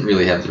they didn't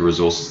really have the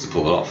resources to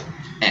pull it off.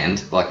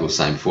 And, like we were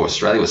saying before,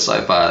 Australia was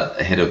so far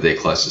ahead of their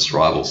closest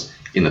rivals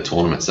in the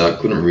tournament, so it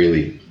couldn't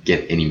really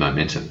get any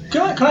momentum.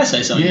 Can I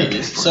say something about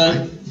this?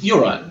 So,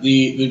 you're right.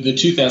 The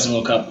 2000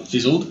 World Cup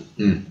fizzled.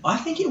 I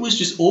think it was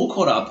just all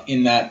caught up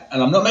in that,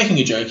 and I'm not making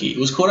a jokey, it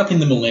was caught up in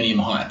the millennium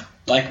hype.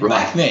 Like,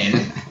 back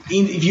then,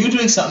 if you were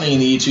doing something in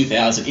the year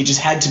 2000, it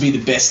just had to be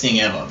the best thing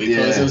ever,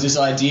 because there was this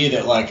idea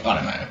that, like, I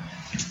don't know,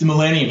 it's the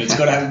millennium, it's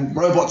got to have,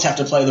 robots have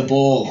to play the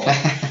ball, or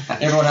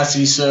everyone has to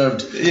be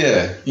served.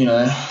 Yeah.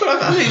 But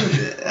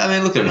I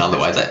mean, look at it another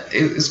way.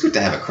 It's good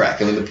to have a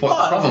crack. I mean, the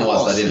problem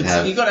was they didn't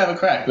have... You've got to have a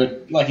crack,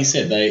 but like you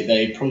said,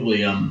 they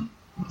probably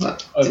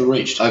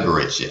overreached.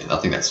 Overreached, yeah. I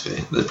think that's fair.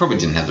 They probably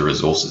didn't have the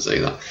resources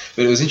either.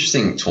 But it was an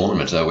interesting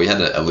tournament. We had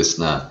a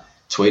listener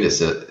tweet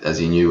us as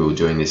he knew we were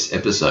doing this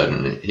episode,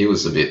 and he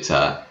was a bit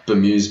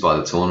bemused by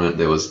the tournament.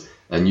 There was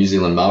a New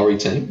Zealand Maori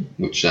team,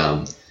 which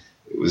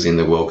was in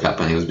the World Cup,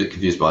 and he was a bit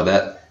confused by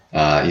that.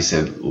 He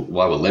said,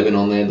 why were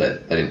Lebanon there?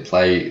 They didn't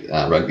play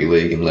rugby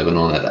league in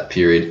Lebanon at that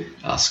period.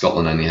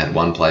 Scotland only had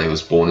one player who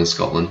was born in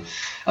Scotland.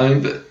 I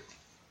mean, but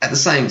at the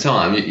same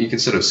time, you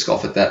could sort of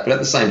scoff at that, but at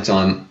the same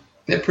time,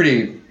 they're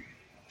pretty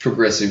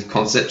progressive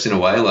concepts in a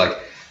way. Like,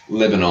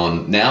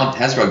 Lebanon now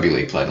has rugby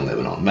league played in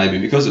Lebanon, maybe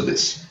because of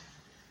this.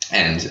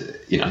 And,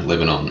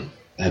 Lebanon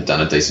have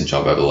done a decent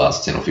job over the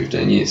last 10 or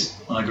 15 years.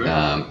 I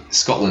agree.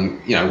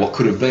 Scotland, what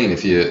could have been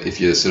if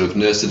you sort of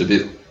nursed it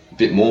a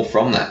bit more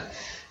from that.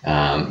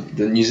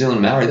 The New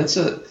Zealand Maori, I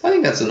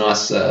think that's a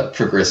nice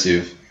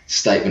progressive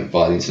statement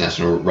by the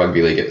International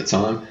Rugby League at the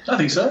time. I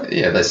think so.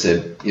 Yeah, they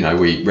said,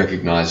 we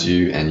recognise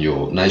you and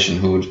your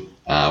nationhood.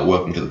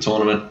 Welcome to the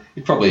tournament.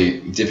 It's probably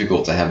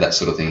difficult to have that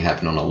sort of thing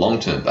happen on a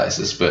long-term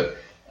basis, but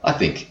I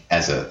think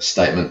as a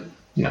statement,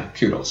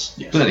 kudos.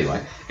 Yes. But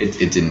anyway,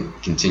 it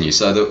didn't continue.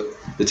 So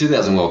the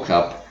 2000 World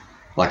Cup,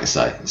 like I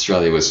say,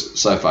 Australia was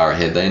so far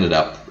ahead. They ended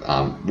up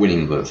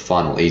winning the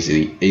final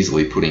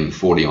easily putting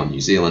 40 on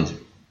New Zealand,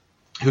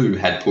 who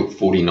had put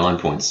 49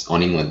 points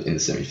on England in the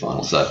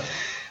semi-final. So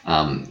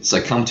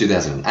come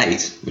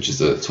 2008, which is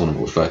the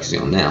tournament we're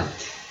focusing on now,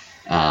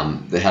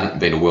 there hadn't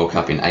been a World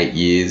Cup in 8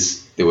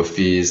 years. There were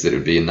fears that it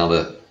would be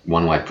another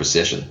one-way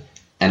procession,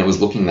 and it was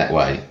looking that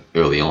way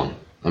early on.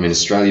 I mean,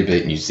 Australia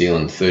beat New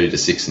Zealand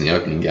 30-6 in the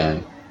opening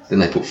game. Then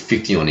they put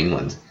 50 on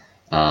England.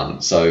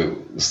 So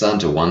we're starting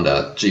to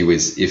wonder, gee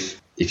whiz,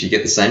 if you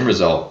get the same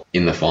result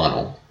in the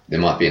final, there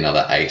might be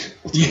another 8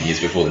 or 10 years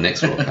before the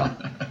next World Cup.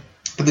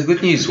 But the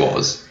good news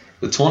was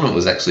the tournament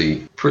was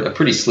actually a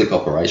pretty slick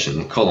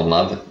operation. Colin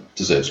Love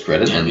deserves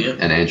credit,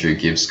 and Andrew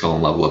gives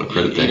Colin Love a lot of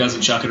credit there. He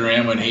doesn't chuck it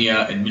around when he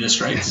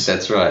administrates.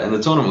 That's right. And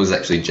the tournament was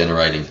actually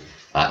generating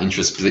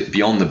interest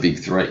beyond the big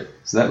three.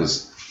 So that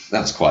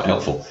was quite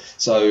helpful.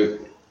 So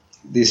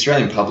the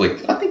Australian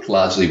public, I think,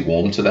 largely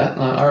warmed to that.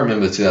 I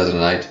remember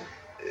 2008,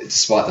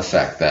 despite the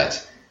fact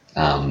that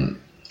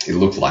it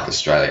looked like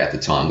Australia at the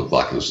time looked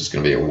like it was just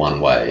going to be a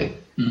one-way,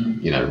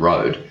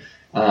 road.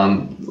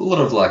 A lot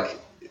of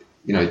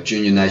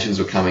junior nations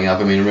were coming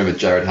up. I mean, I remember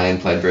Jared Hayne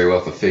played very well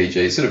for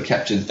Fiji. Sort of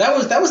captured. That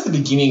was the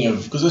beginning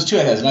of, because it was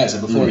 2008,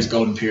 so before his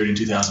golden period in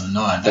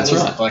 2009. That's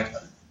right. Like,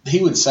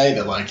 he would say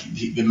that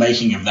the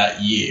making of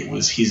that year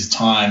was his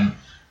time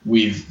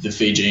with the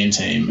Fijian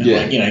team,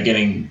 and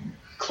getting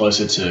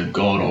closer to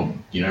God, or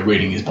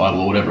reading his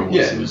Bible or whatever it was.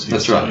 Yeah,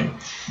 that's right.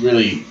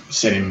 Really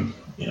set him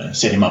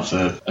set him up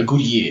for a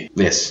good year.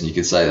 Yes, you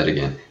could say that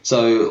again.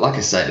 So, like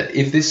I said,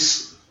 if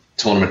this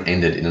tournament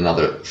ended in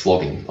another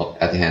flogging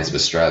at the hands of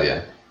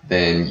Australia,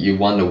 then you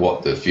wonder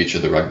what the future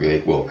of the Rugby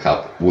League World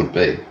Cup would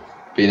be.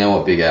 But you know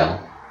what, Big Al?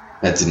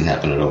 That didn't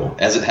happen at all.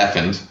 As it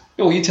happened,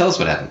 well, you tell us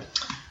what happened.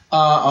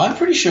 I'm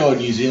pretty sure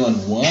New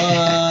Zealand won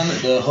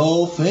the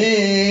whole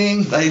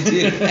thing. They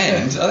did,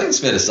 and I think it's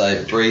fair to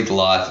say breathed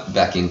life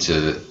back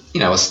into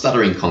a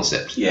stuttering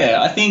concept.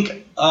 Yeah, I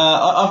think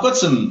I've got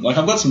some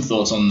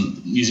thoughts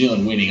on New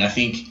Zealand winning. I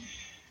think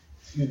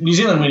New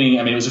Zealand winning.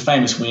 I mean, it was a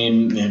famous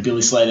win.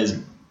 Billy Slater's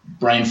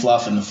brain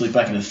fluff and the flick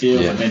back into the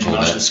field for Benjamin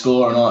Marsh to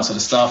score and all that sort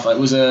of stuff. It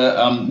was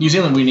New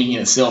Zealand winning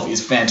in itself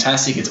is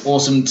fantastic. It's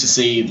awesome to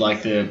see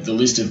like the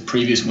list of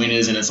previous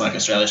winners, and it's like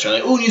Australia.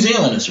 Oh, New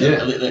Zealand, Australia.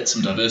 Yeah. Let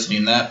some diversity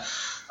in that.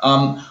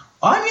 I'm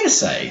going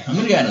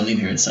to go on a limb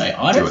here and say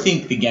I don't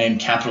think the game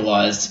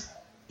capitalised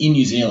in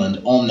New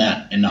Zealand on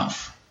that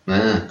enough.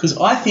 Because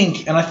I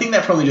think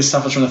that probably just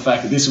suffers from the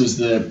fact that this was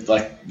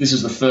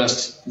the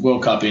first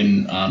World Cup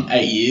in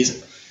 8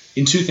 years.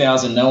 In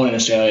 2000, no one in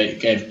Australia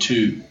gave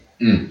two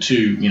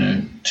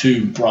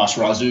brass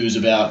razzoos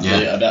about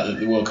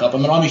the World Cup. I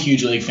mean, I'm a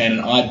huge league fan,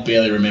 and I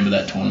barely remember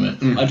that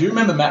tournament. I do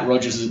remember Matt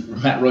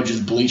Rogers'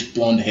 bleached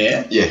blonde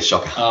hair. Yeah,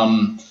 shocker.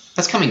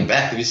 That's coming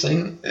back. Have you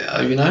seen?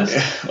 Have you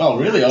noticed? Oh,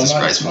 really?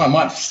 I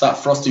might start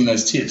frosting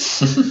those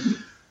tips.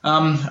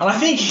 And I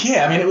think,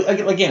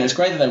 again, it's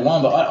great that they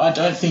won, but I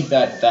don't think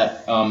that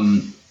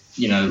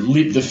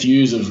lit the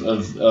fuse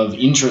of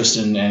interest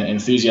and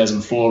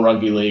enthusiasm for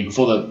rugby league,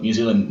 for the New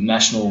Zealand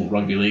national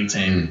rugby league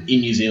team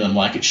in New Zealand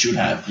like it should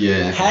have.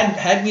 Yeah.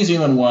 Had New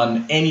Zealand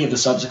won any of the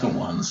subsequent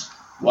ones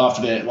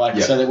after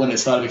so that when it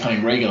started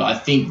becoming regular, I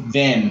think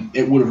then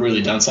it would have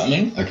really done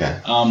something. Okay.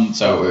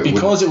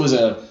 Because it was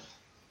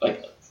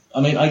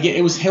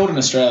it was held in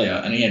Australia,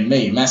 and again,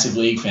 me, massive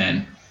league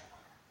fan.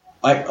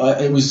 I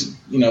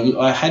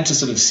had to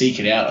sort of seek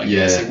it out. I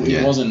guess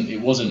it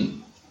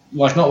wasn't.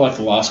 Like not like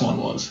the last one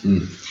was.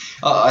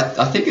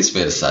 I think it's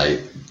fair to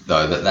say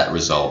though that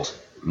result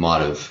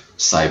might have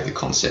saved the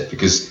concept,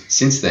 because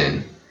since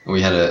then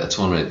we had a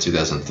tournament in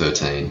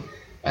 2013,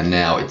 and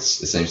now it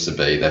seems to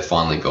be they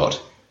finally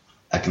got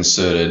a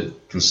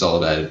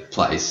consolidated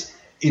place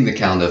in the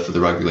calendar for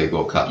the Rugby League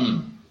World Cup.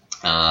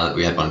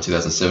 We had one in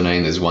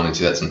 2017. There's one in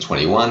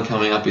 2021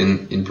 coming up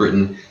in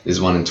Britain.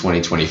 There's one in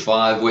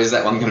 2025. Where's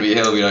that one going to be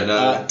held? We don't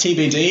know.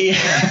 TBD.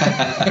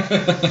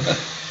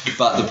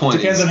 But the point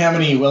depends on how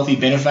many wealthy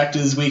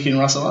benefactors we can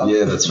rustle up.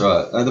 Yeah, that's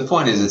right. The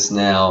point is, it's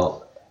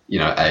now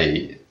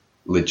a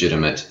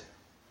legitimate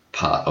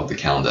part of the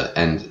calendar,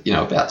 and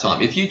about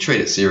time. If you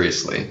treat it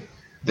seriously,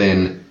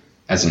 then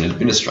as an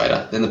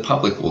administrator, then the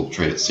public will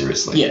treat it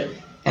seriously. Yeah.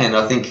 And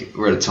I think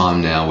we're at a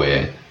time now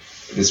where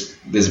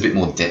there's a bit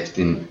more depth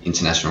in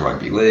international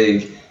rugby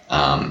league.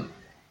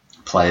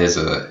 Players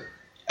are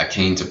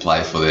keen to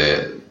play for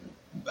their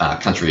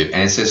country of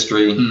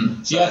ancestry.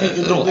 So I think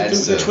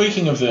the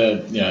tweaking of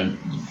the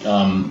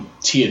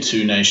tier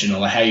 2 nation,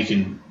 or how you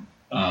can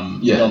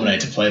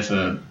nominate to play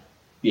for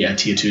tier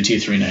 2, tier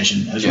 3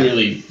 nation has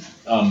really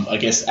I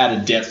guess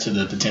added depth to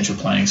the potential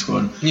playing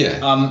squad.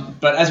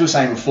 But as we were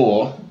saying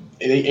before,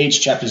 each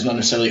chapter is not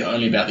necessarily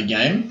only about the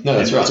game. No,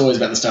 that's right. It's always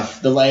about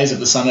the layers of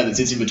the sundae that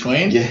sits in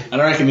between. Yeah.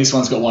 And I reckon this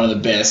one's got one of the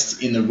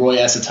best in the Roy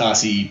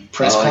Asatasi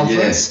press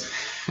conference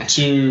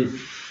to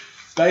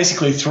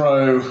basically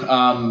throw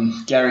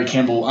Gary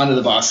Campbell under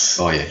the bus.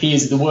 Oh, yeah.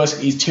 He's the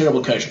worst. He's a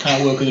terrible coach.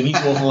 Can't work with him. He's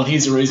awful, and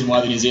here's the reason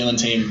why the New Zealand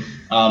team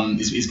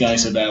is going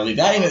so badly.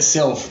 That in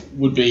itself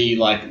would be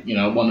like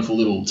a wonderful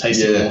little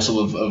tasty morsel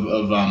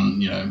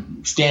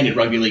of standard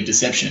rugby league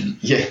deception.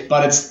 Yeah.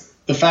 But it's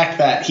the fact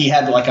that he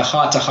had like a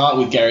heart-to-heart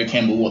with Gary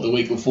Campbell the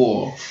week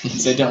before and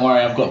said, "Don't worry,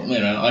 I've got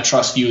I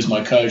trust you as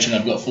my coach, and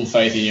I've got full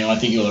faith in you. I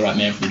think you're the right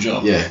man for the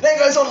job." Yeah. Then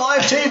goes on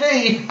live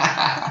TV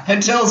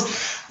and tells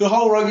the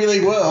whole rugby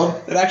league world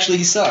that actually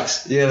he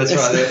sucks. Yeah, that's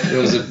right. There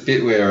was a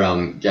bit where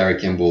Gary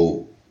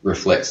Campbell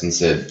reflects and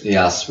said, he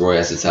asked Roy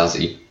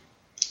Asatasi,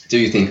 "Do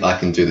you think I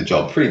can do the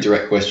job?" Pretty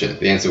direct question.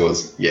 The answer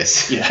was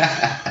yes.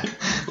 Yeah.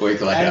 Week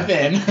later. And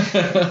then,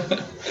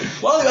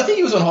 well, I think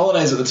he was on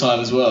holidays at the time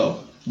as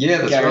well. Yeah,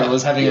 that's Gary right.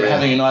 was having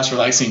a nice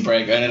relaxing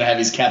break, and to have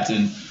his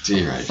captain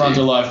front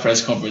a live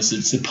press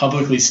conference to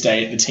publicly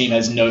state the team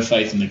has no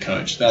faith in the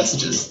coach.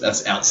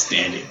 That's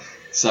outstanding.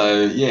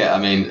 So, yeah, I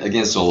mean,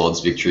 against all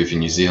odds victory for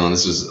New Zealand.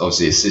 This was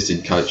obviously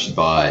assisted, coached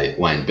by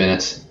Wayne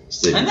Bennett,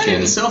 Stephen And that Ken.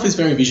 in itself is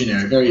very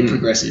visionary, very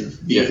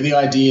progressive. The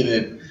idea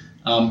that,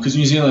 because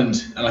New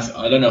Zealand, and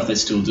I don't know if they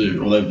still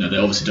do, although no, they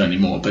obviously don't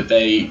anymore, but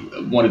they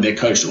wanted their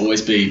coach to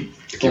always be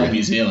from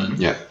New Zealand.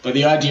 Yeah. But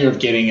the idea of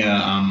getting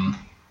a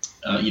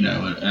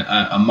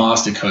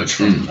master coach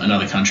from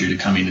another country to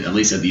come in, at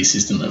least at the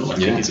assistant level, I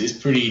think is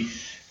pretty...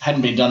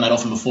 Hadn't been done that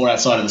often before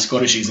outside of the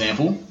Scottish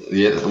example.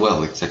 Yeah,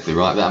 well, exactly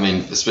right. I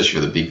mean,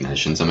 especially for the big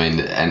nations. I mean,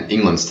 and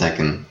England's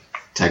taken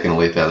a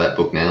leap out of that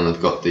book now, and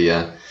they've got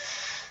the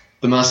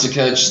master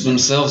coach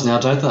themselves now,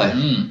 don't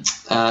they?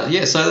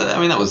 So, I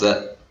mean, that was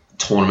that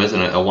tournament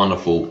and a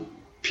wonderful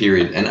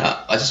period. And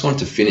I just wanted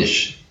to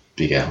finish,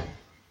 Big Al,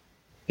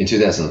 in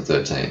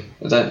 2013.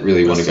 I don't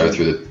really want to go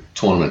through the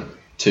tournament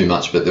too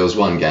much, but there was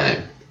one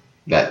game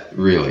that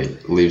really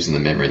lives in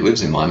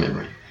my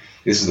memory.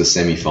 This was the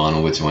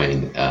semi-final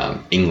between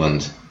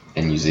England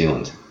and New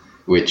Zealand,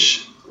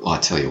 which, I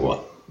tell you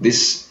what,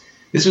 this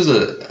was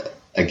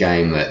a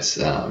game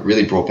that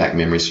really brought back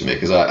memories for me,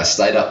 because I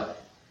stayed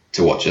up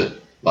to watch it,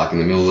 like in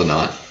the middle of the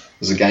night. It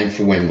was a game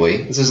for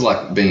Wembley. This is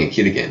like being a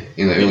kid again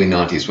in the early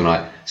 90s when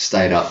I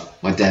stayed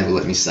up. My dad would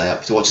let me stay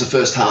up to watch the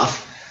first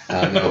half.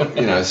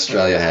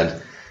 Australia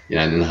had,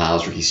 in the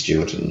halves, Ricky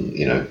Stewart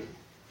and,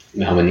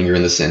 Mohamed Ninger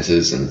in the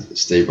centres and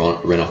Steve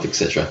Renouf,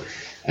 etc.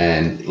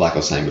 And like I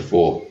was saying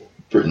before,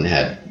 Britain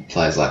had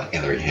players like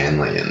Ellery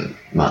Hanley and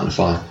Martin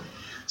Fye.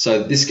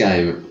 So this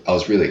game, I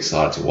was really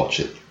excited to watch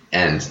it,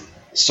 and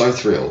so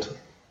thrilled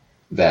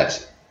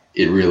that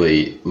it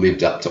really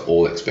lived up to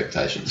all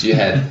expectations. You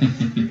had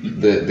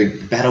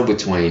the battle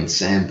between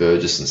Sam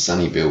Burgess and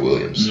Sonny Bill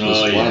Williams. It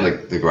was one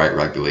of the great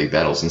rugby league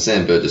battles, and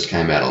Sam Burgess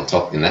came out on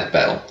top in that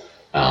battle.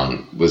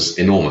 Was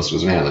enormous,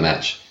 was man of the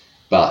match.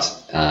 But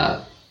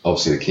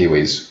obviously the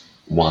Kiwis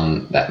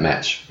won that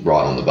match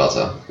right on the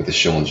buzzer with the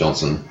Sean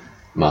Johnson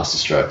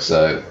masterstroke.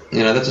 So,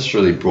 that just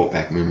really brought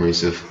back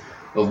memories of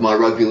my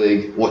rugby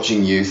league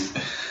watching youth.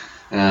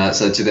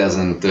 So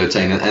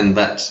 2013, and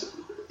that,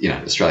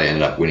 Australia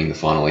ended up winning the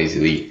final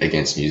easily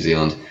against New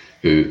Zealand,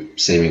 who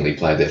seemingly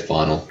played their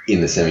final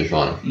in the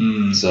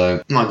semi-final.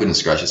 So, my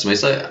goodness gracious me.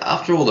 So,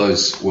 after all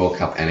those World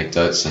Cup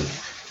anecdotes and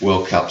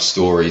World Cup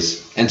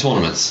stories and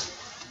tournaments,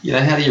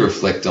 how do you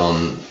reflect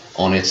on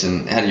it,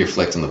 and how do you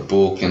reflect on the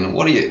book, and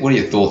what are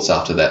your thoughts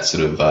after that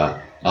sort of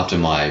after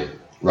my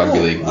rugby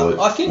league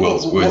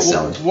word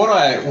salad? What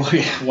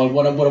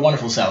a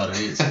wonderful salad it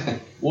is.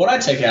 What I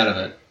take out of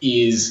it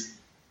is,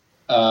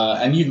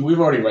 and we've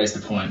already raised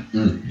the point.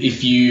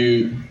 If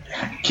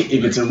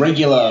it's a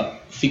regular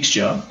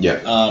fixture,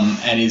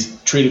 and is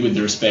treated with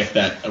the respect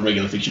that a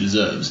regular fixture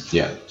deserves,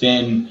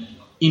 then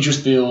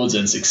interest builds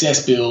and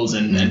success builds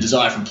and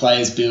desire from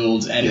players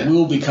builds, and it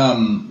will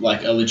become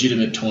like a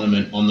legitimate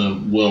tournament on the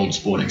world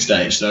sporting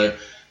stage. So,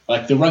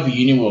 like the Rugby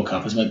Union World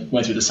Cup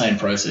went through the same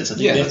process. I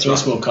think their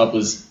first World Cup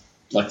was,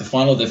 like the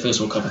final of their first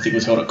World Cup, I think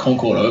was held at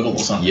Concord Oval or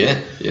something.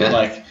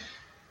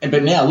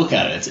 But now look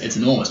at it, it's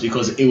enormous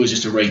because it was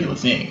just a regular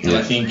thing. And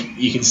I think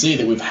you can see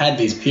that we've had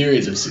these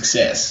periods of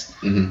success,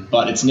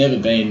 but it's never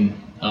been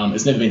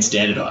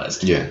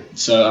standardized.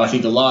 So I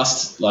think the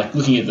last, like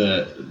looking at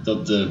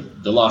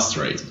the last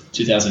three,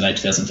 2008,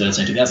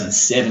 2013,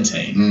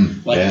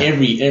 2017,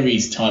 every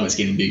time it's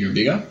getting bigger and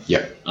bigger.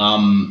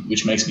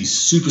 Which makes me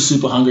super,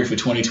 super hungry for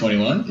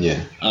 2021.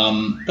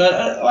 But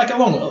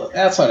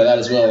outside of that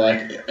as well,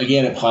 like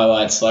again, it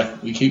highlights,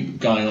 like we keep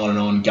going on and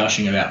on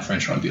gushing about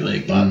French Rugby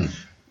League, but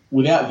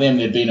without them,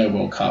 there'd be no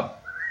World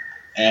Cup.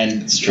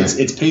 And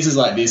it's pieces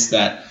like this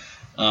that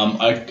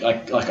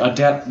I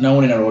doubt no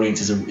one in our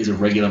audience is a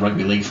regular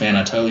rugby league fan.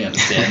 I totally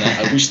understand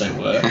that. I wish they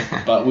were,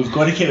 but we've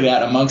got to get it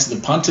out amongst the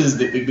punters,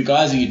 the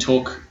guys who you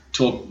talk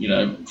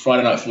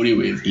Friday night footy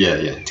with.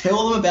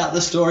 Tell them about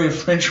the story of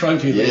French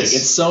Rugby League.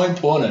 It's so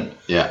important.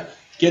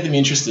 Get them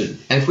interested.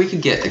 And if we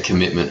could get a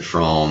commitment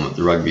from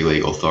the rugby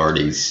league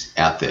authorities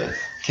out there,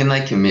 can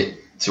they commit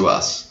to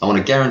us? I want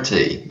to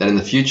guarantee that in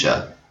the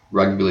future,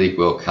 Rugby League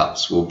World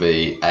Cups will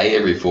be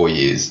every 4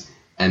 years,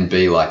 and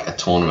be like a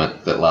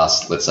tournament that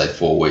lasts, let's say,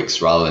 4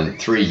 weeks rather than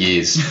 3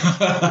 years.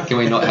 Can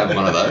we not have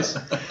one of those?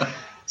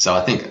 So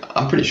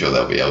I'm pretty sure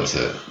they'll be able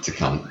to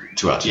come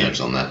to our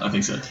terms on that. I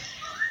think so.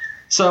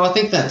 So I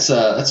think that's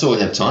all we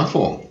have time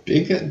for.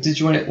 Big, did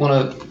you want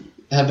to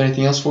have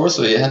anything else for us,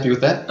 or are you happy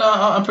with that? No,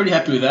 I'm pretty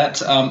happy with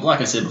that. Like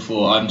I said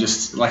before, I'm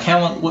just like, how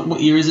long? What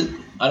year is it?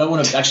 I don't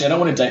want to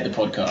date the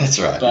podcast. That's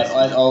right. But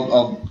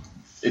I'll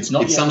it's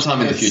not. It's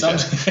sometime in the future.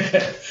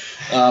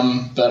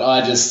 But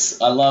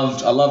I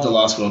loved the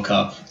last World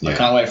Cup. I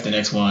can't wait for the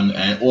next one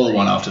or the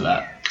one after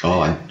that.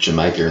 Oh, and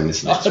Jamaica in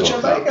this next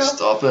World Cup.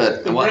 Stop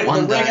it. The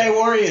Reggae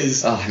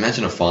Warriors. Oh,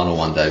 imagine a final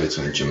one day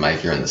between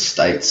Jamaica and the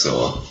States,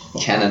 or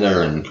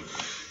Canada and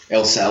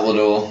El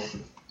Salvador.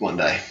 One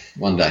day.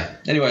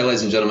 Anyway,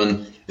 ladies and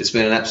gentlemen, it's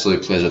been an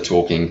absolute pleasure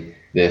talking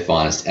Their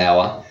Finest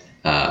Hour.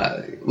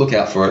 Look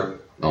out for it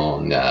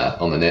on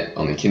the net,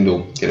 on the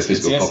Kindle. Get a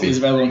physical copy. It's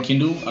available on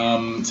Kindle.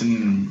 It's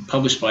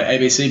published by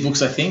ABC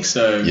Books, I think.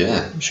 So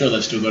I'm sure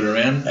they've still got it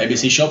around.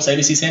 ABC shops,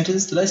 ABC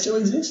centres. Do they still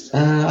exist?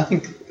 I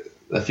think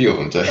a few of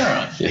them do. All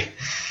right. Yeah.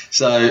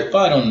 So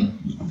buy it.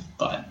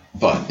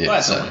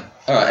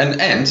 All right,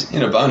 and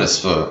in a bonus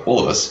for all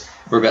of us,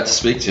 we're about to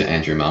speak to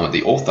Andrew Marmot,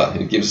 the author,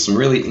 who gives us some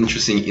really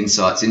interesting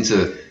insights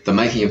into the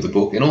making of the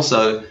book, and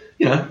also,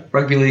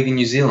 rugby league in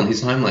New Zealand,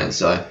 his homeland.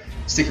 So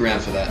stick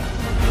around for that.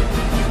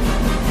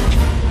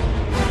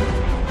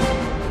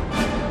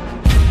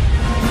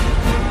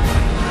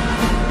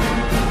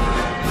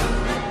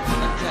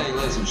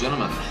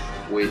 Gentlemen,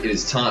 it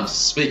is time to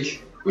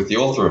speak with the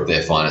author of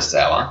Their Finest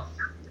Hour,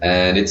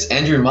 and it's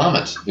Andrew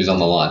Marmot who's on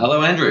the line.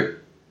 Hello, Andrew.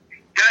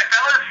 G'day,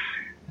 fellas.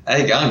 How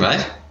you going,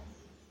 mate?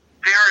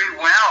 Very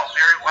well.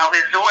 Well,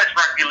 there's always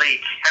rugby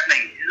league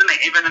happening, isn't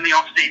there? Even in the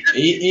off-season.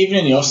 Even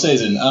in the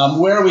off-season.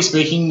 Where are we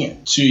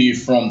speaking to you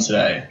from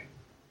today?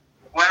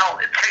 Well,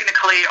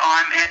 technically,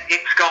 I'm at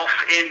X-Golf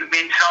in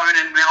Mentone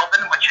in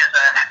Melbourne, which is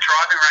a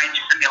driving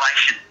range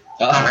simulation.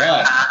 Oh,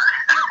 right.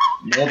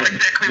 Melbourne. That's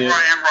exactly where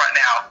I am right now.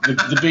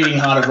 the beating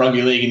heart of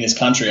rugby league in this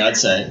country, I'd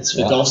say. It's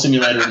the golf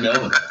simulator in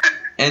Melbourne.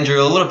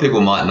 Andrew, a lot of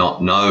people might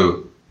not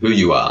know who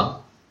you are,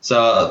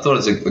 so I thought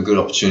it's a good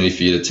opportunity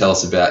for you to tell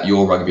us about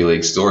your rugby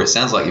league story. It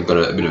sounds like you've got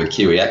a bit of a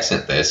Kiwi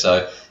accent there,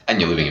 and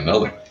you're living in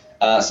Melbourne.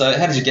 So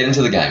how did you get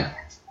into the game?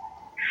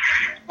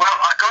 Well,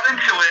 I got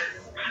into it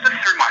sort of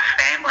through my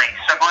family.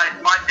 So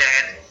my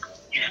dad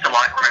used to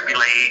like rugby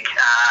league.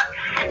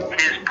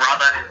 His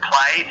brother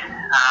played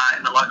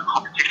in the local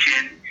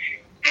competition.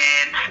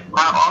 And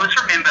I always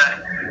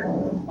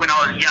remember when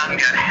I was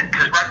younger,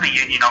 because rugby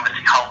union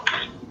obviously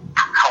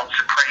holds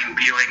supreme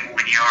viewing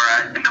when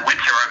you're in the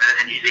winter over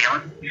in New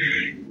Zealand.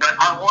 But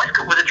I always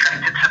was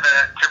attracted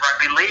to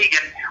rugby league,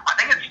 and I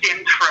think it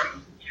stemmed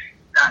from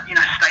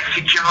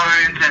Stacey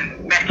Jones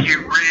and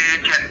Matthew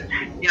Ridge and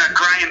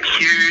Graham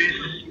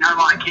Hughes.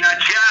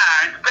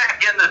 Jones back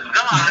in the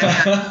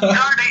zone.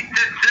 Don't eat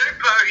the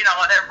Zupo.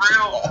 Like that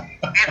real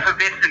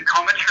effervescent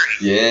commentary.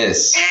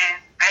 Yes.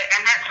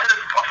 And that sort of,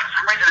 for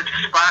some reason, it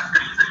just sparked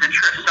this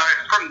interest. So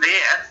from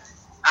there,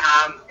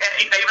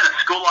 even the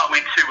school I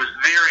went to was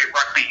very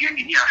rugby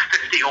union,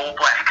 50 All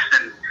Blacks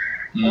and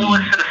all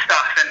this sort of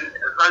stuff. And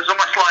it was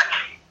almost like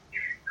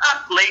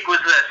league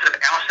was a sort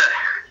of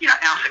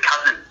outer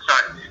cousin. So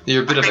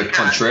you're a bit of a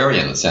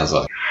contrarian, it sounds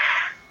like.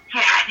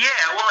 Yeah.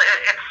 Well,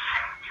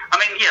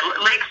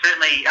 league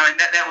certainly.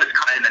 That was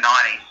kind of in the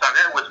 90s. So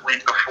that was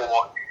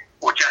before,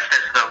 or just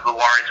as the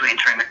Warriors were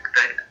entering the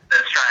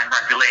Australian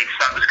Rugby League.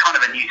 So it was kind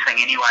of a new thing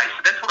anyway.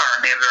 So that's what I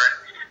remember.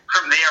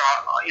 From there,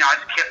 I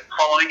just kept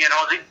following it. I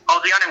was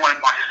the only one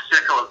in my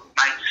circle of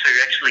mates who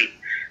actually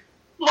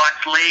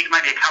liked league.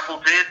 Maybe a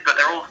couple did, but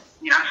they're all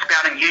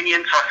spouting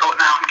union. So I thought,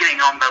 no, I'm getting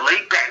on the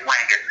league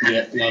bandwagon.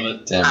 Yeah, love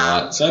it. Damn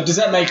right. So does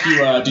that make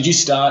you? Did you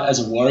start as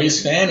a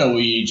Warriors fan, or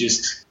were you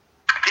just?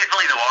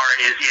 Definitely the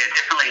Warriors. Yeah,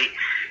 definitely.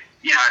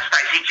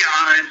 Stacey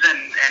Jones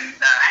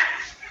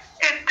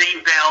and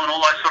Dean Bell and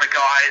all those sort of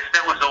guys.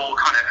 That was all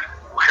kind of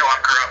who I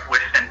grew up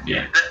with. And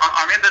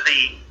I remember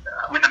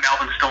when the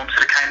Melbourne Storm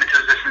sort of came into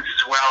existence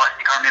as well. I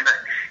think I remember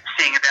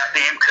seeing about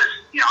them because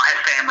I had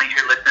family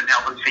who lived in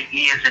Melbourne for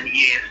years and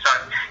years. So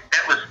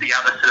that was the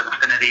other sort of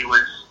affinity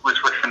was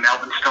with the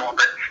Melbourne Storm.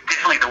 But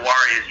definitely the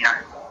Warriors.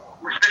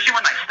 Especially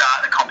when they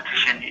start the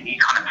competition and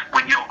you kind of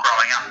when you're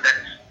growing up,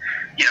 that's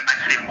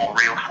makes it even more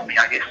real for me,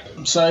 I guess.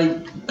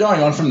 So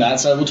going on from that,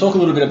 so we'll talk a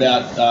little bit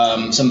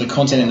about some of the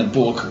content in the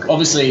book.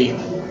 Obviously,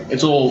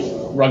 it's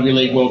all Rugby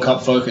League World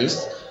Cup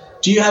focused.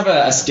 Do you have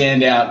a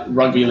standout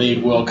Rugby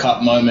League World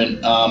Cup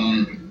moment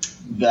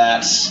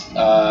that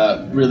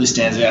really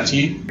stands out to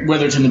you,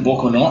 whether it's in the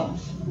book or not?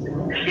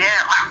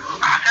 Yeah,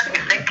 I have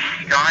to think,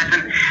 guys,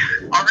 and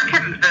I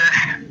reckon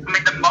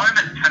the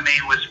moment for me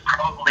was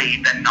probably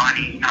the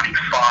 1995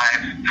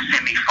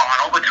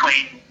 semi-final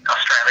between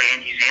Australia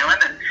and New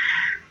Zealand, and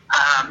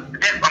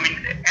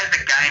as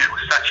a game, it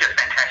was such a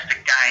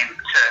fantastic game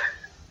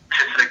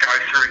to sort of go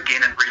through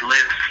again and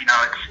relive.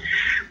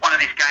 It's one of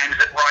these games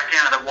that right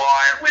down to the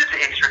wire, it went to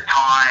extra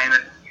time,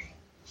 and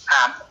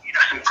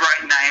some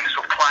great names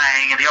were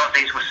playing, and the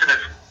Aussies were sort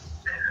of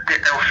they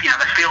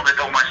fielded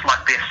almost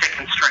like their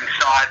second string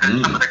side, but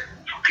some of the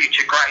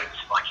future greats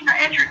like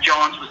Andrew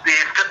Johns was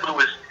there, Fittler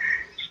was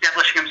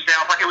establishing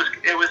himself. Like it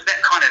was that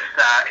kind of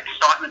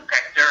excitement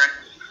factor. And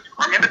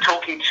I remember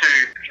talking to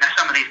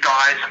some of these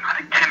guys, I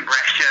think Tim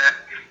Brasher,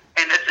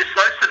 and it's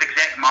those sort of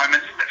exact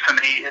moments that for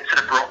me it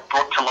sort of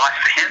brought to life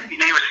for him. He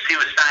was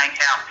saying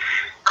how,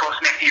 of course,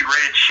 Matthew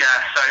Ridge,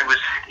 so it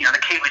was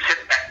the Kiwis hit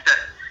back to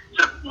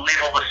sort of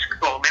level the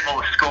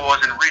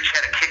scores, and Ridge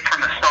had a kick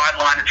from the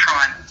sideline to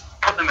try and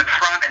put them in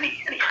front, and he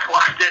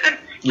fluffed it. And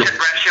Tim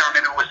Brasher, I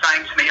remember, was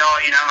saying to me,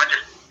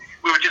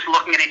 we were just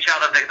looking at each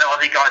other, the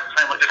Aussie guys,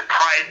 saying, look, just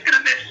pray it's going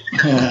to miss.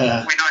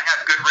 We know how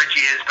good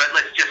Richie is, but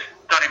let's just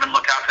don't even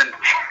look up and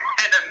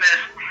it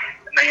missed.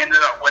 And they ended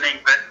up winning.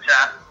 But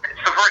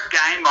so for a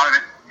game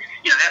moment,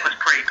 that was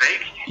pretty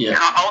big. Yeah.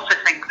 And I also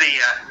think the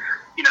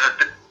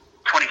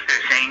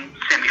 2013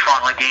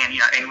 semi-final again,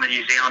 England,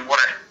 New Zealand, what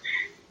a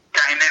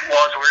game that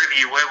was, wherever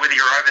you were, whether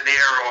you're over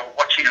there or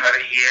watching it over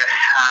here.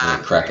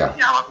 Cracker.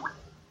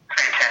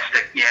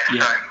 Fantastic. Yeah.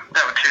 So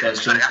that were two that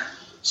stood out.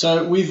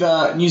 So with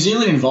New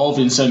Zealand involved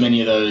in so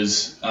many of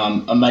those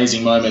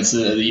amazing moments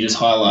that you just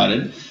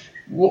highlighted,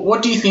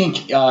 what do you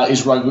think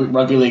is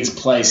rugby league's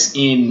place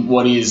in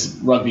what is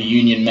rugby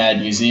union mad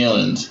New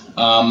Zealand?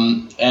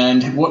 And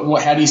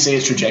how do you see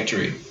its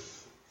trajectory?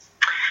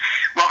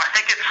 Well, I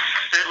think it's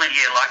certainly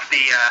like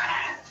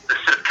the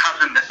sort of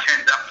cousin that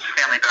turns up to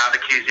family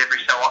barbecues every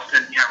so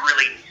often.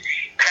 Really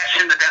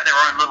passionate about their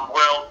own little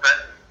world,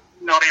 but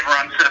not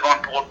everyone's sort of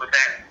on board with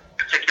that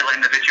particular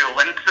individual.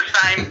 And it's the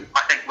same,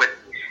 I think, with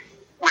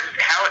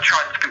how it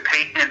tries to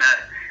compete in a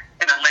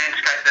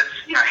landscape that's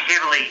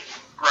heavily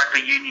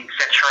rugby union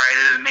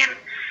saturated, and then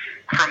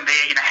from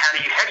there, how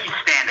do you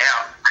stand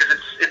out? Because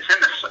it's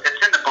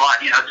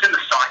right? It's in the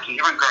psyche.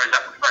 Everyone grows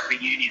up with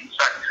rugby union.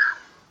 So,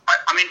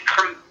 I mean,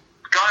 from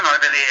going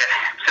over there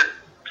to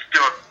do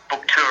a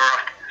book tour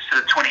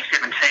sort of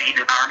 2017,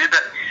 and I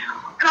remember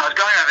when I was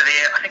going over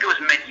there, I think it was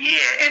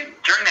mid-year, and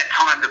during that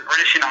time, the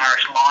British and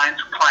Irish Lions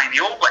were playing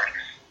the All Blacks.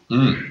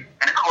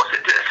 And of course,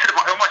 it sort of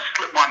almost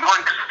slipped my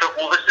mind because I thought,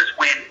 well, this is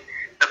when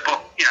the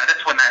book,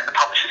 that's when the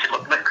publisher said,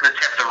 look, let's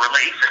have the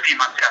release a few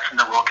months out from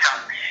the World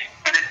Cup.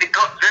 And it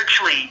got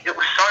it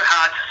was so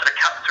hard to sort of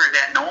cut through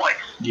that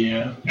noise.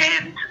 Yeah.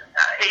 And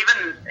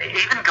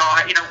even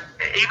guys,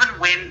 even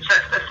when, so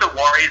if the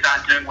Warriors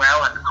aren't doing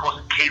well and of course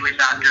the Kiwis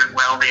aren't doing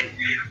well, then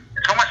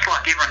it's almost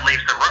like everyone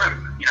leaves the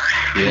room,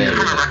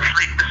 from a rugby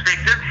league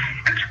perspective.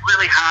 And it's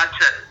really hard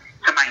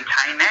to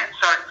maintain that.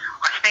 So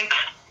I think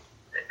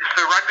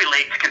for rugby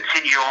league to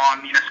continue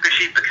on,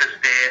 especially because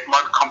their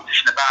local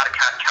competition, the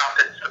Bartercard Cup,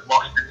 it's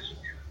lost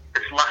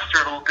its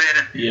luster a little bit,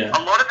 and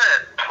a lot of the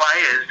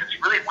players, it's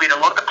really weird,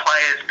 a lot of the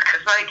players,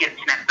 because they get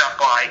snapped up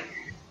by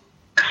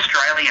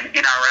Australian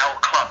NRL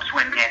clubs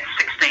when they're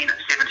 16 and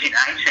 17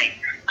 and 18,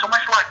 it's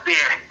almost like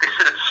they're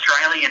sort of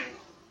Australian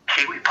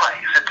Kiwi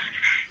players.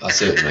 I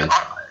see what you mean.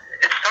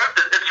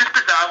 It's just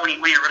bizarre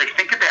when you really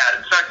think about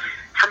it. So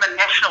from a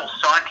national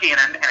psyche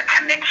and a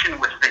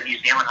connection with the New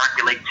Zealand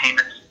rugby league team,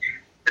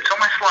 it's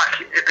almost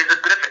like there's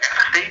a bit of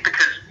apathy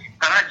because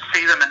they don't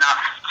see them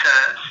enough to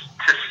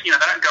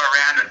they don't go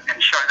around and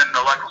show them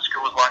the local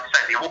schools like,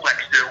 say, the All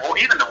Blacks do, or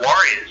even the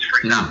Warriors, for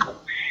example,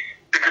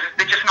 because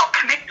they're just not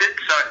connected.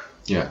 So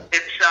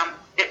it's,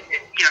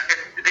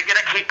 they're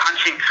going to keep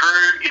punching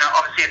through.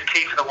 Obviously it's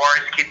key for the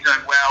Warriors to keep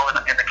doing well and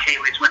the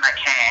Kiwis when they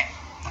can.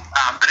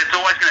 But it's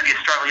always going to be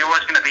Australia,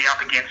 always going to be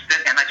up against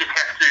it, and they just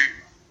have to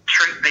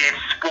treat their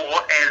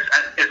sport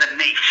as a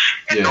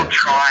niche and not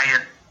try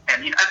and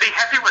be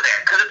happy with that,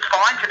 because it's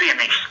fine to be a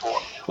niche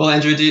sport. Well,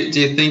 Andrew, do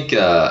you think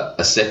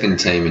a second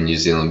team in New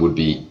Zealand would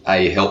be,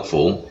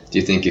 helpful? Do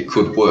you think it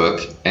could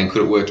work? And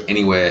could it work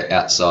anywhere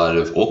outside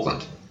of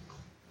Auckland?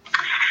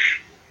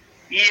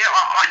 Yeah,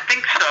 I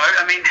think so.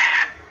 I mean,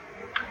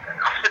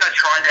 I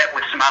tried that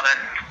with some other,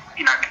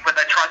 but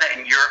they tried that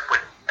in Europe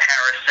with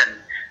Paris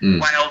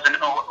and Wales and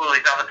all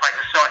these other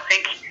places. So I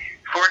think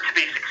for it to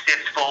be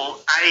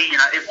successful,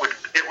 it would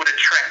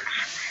attract,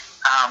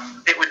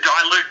 it would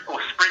dilute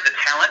or spread the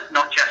talent,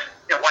 not just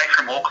away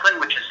from Auckland,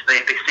 which is the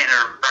centre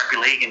of rugby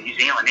league in New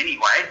Zealand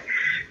anyway,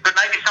 but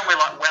maybe somewhere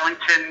like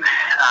Wellington,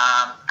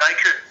 they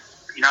could,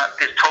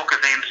 there's talk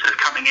of them sort of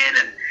coming in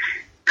and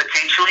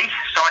potentially.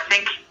 So I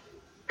think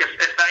if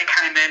they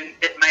came in,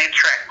 it may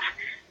attract,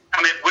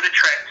 it would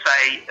attract,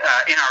 say,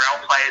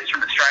 NRL players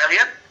from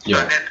Australia. So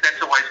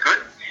that's always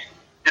good.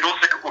 It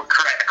also would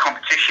create a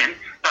competition.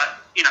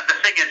 But, the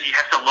thing is, you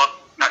have to look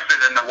no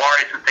further than the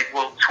Warriors and think,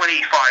 well,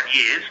 25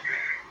 years,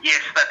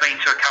 yes, they've been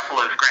to a couple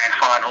of grand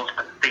finals,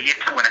 but they're yet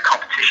to win a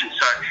competition.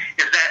 So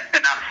is that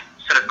enough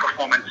sort of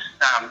performance,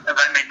 have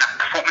they made enough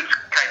performance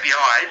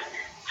KPIs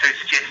to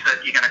suggest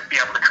that you're going to be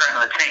able to create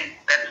another team?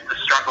 That's the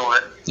struggle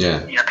that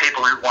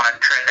people who want to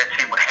create that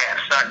team would have.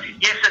 So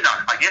yes and no,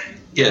 I guess.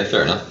 Yeah,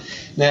 fair enough.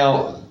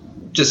 Now,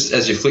 just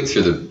as you flick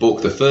through the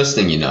book, the first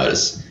thing you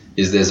notice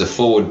is there's a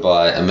foreword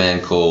by a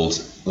man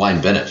called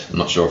Wayne Bennett. I'm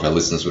not sure if our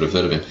listeners would have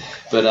heard of him.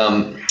 But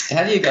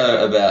how do you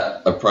go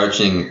about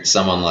approaching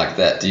someone like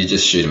that? Do you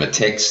just shoot him a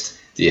text?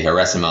 Do you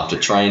harass him after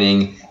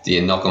training? Do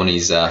you knock on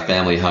his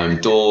family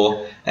home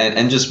door?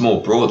 And just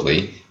more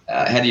broadly,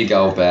 how do you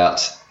go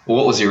about,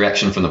 what was your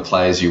reaction from the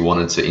players you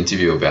wanted to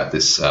interview about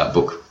this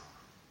book?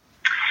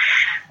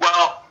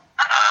 Well,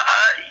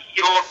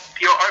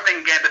 your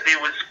opening gambit there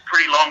was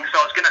pretty long, so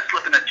I was going to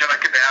slip in a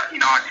joke about,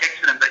 I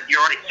texted him, but you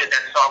already said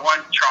that, so I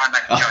won't try and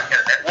make a joke out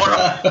of that.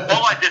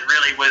 All I did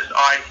really was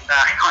I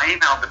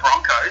emailed the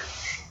Broncos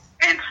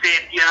and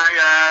said,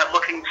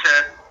 looking to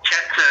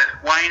chat to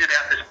Wayne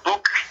about this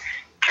book.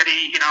 Could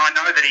he, I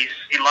know that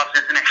he loves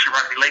international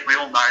rugby league, we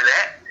all know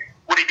that.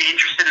 Would he be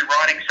interested in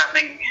writing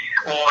something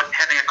or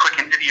having a quick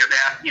interview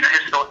about,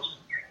 his thoughts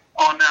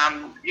on,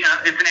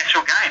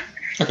 international game?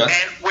 Okay.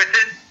 And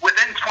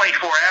within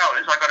 24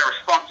 hours, I got a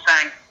response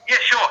saying, yeah,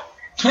 sure.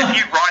 If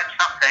you write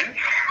something,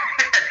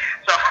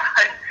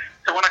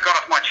 so when I got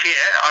off my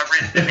chair, I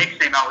read the next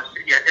email was,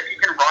 if you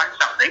can write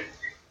something,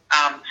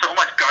 so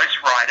almost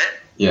ghostwrite it,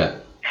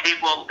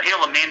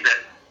 he'll amend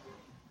it,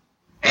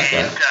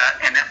 and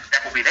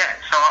that will be that.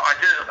 So I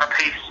did a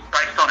piece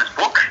based on his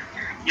book,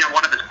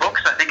 one of his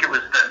books. I think it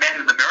was The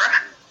Man in the Mirror.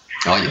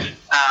 Oh yeah.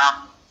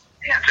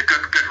 It's a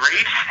good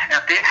read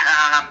out there.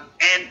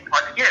 And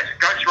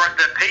Ghost wrote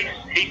the piece.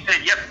 He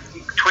said, yep,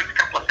 he tweaked a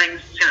couple of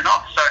things, sent it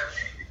off. So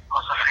I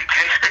was like,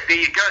 fantastic. There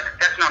you go.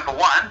 That's number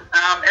one.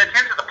 And in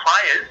terms of the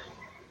players,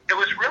 it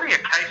was really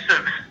a case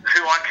of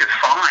who I could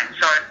find.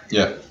 So,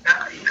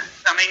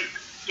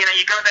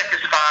 you go back as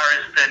far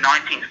as the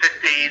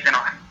 1950s, and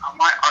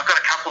I've got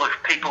a couple of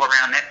people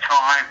around that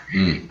time,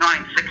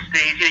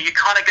 1960s. You're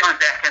kind of going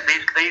back, and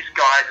these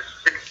guys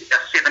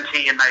are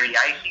 70 and maybe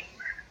 80.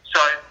 So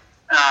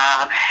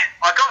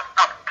I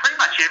got pretty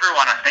much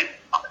everyone, I think,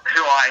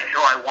 who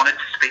I wanted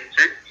to speak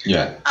to.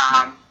 Yeah.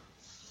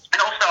 And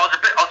also I was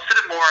sort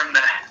of more in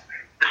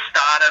the the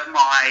start of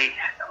my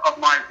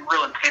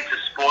real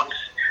intensive sports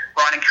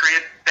writing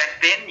career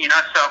back then. You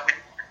know, so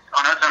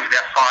I know it's only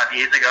about 5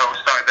 years ago or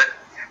so, but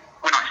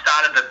when I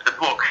started the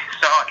book,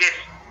 so I guess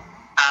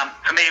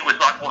for me it was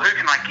like, well, who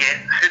do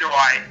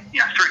I,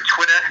 through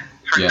Twitter,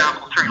 for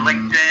example, through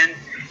LinkedIn,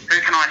 who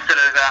can I sort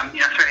of,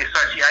 through the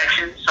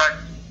association. So,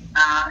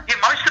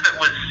 most of it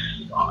was,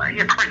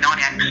 probably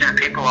 98% of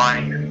people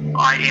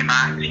I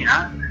earmarked, came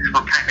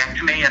back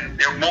to me and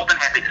they were more than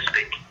happy to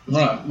speak.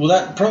 Right. Well,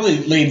 that probably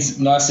leads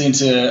nicely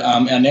into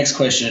our next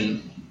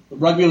question.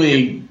 Rugby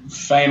league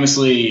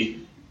famously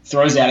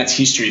throws out its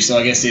history, so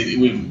I guess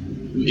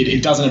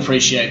it doesn't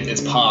appreciate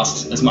its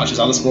past as much as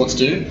other sports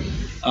do.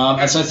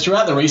 And so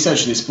throughout the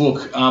research of this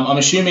book, I'm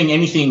assuming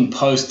anything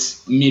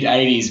post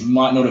mid-'80s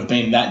might not have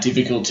been that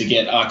difficult to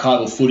get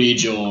archival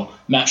footage or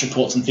match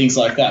reports and things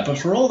like that. But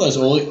for all those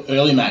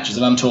early matches,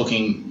 and I'm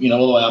talking,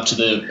 all the way up to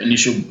the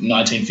initial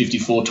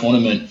 1954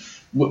 tournament,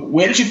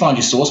 where did you find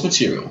your source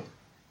material?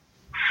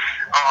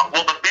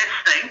 Well, the best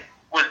thing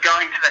was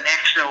going to the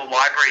National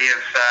Library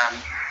of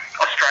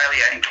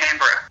Australia in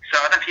Canberra. So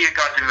I don't know if you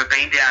guys have ever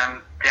been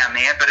down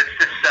there, but it's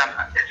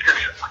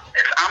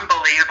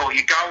unbelievable.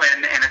 You go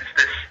in and it's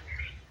this,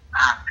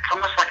 it's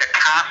almost like a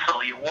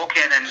castle. You walk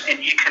in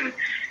and you can,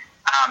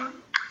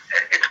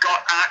 it's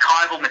got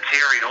archival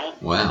material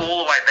all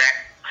the way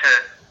back to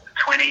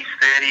 20s,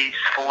 30s,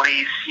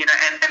 40s,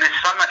 and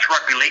there's so much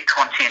rugby league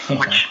content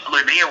which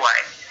blew me away.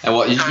 And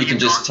what you can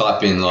just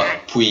type in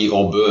like Puy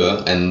or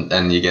Burr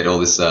and you get all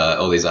these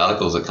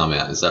articles that come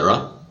out. Is that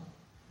right?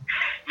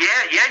 Yeah.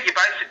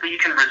 You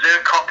can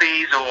reserve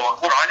copies, or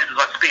what I did is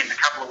I spent a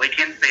couple of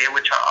weekends there,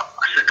 which I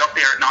sort of got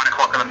there at 9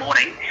 o'clock in the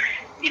morning.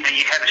 You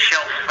have a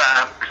shelf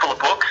full of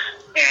books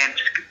and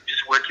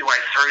just work your way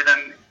through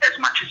them as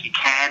much as you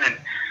can. And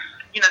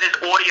there's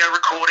audio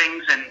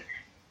recordings, and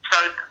so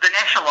the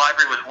National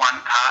Library was one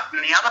part,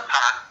 and the other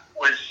part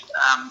was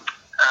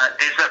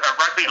there's a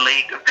rugby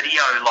league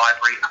video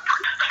library.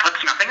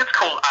 I think it's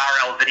called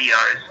PRL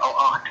Videos.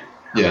 I'll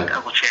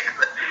double check,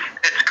 but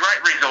it's a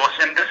great resource.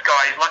 And this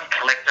guy is like a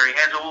collector. He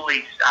has all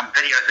these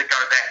videos that go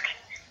back,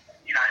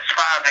 as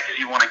far back as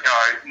you want to go,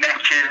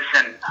 matches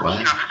and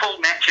full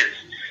matches,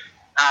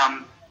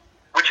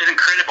 which is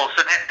incredible.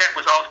 So that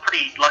was, I was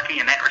pretty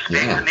lucky in that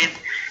respect. Yeah. And then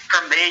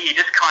from there, you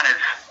just kind of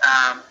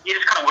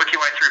work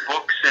your way through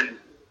books, and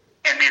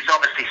there's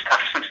obviously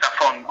some stuff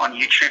on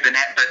YouTube and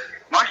that, but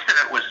most of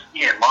it was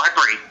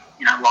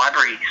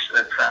libraries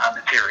of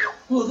material.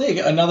 Well, there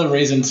you go. Another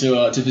reason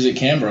to visit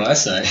Canberra, I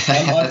say.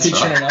 I'm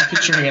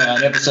picturing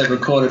an episode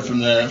recorded from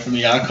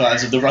the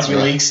archives of the rugby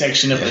league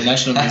section of the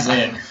National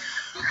Museum.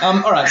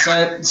 All right,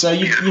 so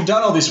you've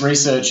done all this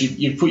research.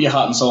 You've put your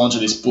heart and soul into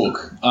this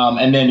book,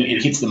 and then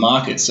it hits the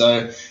market.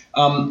 So,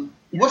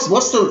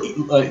 what's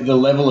the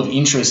level of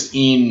interest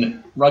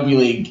in rugby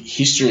league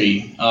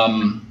history?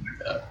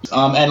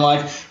 And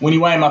like when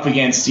you weigh them up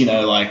against,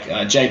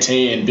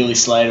 JT and Billy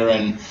Slater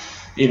and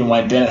even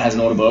Wayne Bennett has an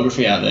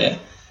autobiography out there.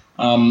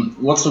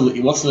 What's the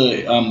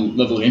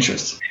level of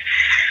interest?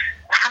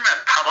 From a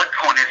public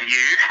point of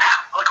view,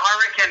 I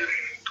reckon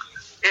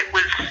it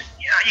was,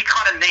 you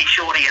kind of niche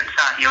audience,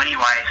 aren't you,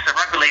 anyway? So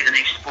rugby league is a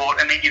niche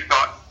sport, and then you've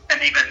got an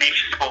even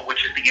niche sport,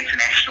 which is the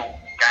international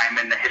game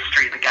and the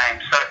history of the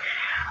game. So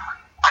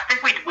I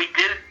think we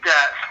did,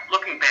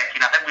 looking back,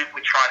 I think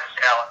we tried to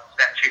sell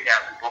about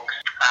 2,000 books,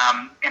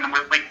 and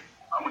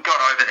we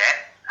got over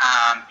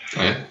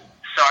that.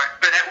 So,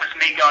 but that was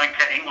me going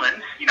to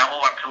England,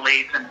 all up to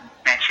Leeds and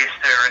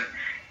Manchester, and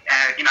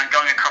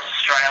going across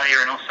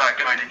Australia and also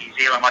going to New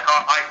Zealand. Like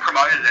I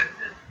promoted it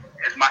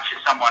as much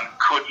as someone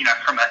could,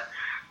 from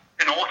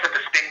an author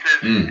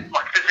perspective,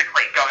 like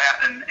physically go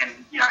out and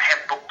have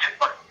book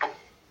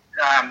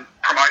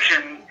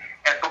promotion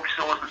at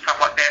bookstores and stuff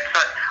like that. So,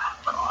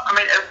 I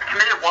mean, to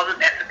me it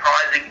wasn't that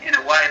surprising in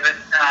a way, but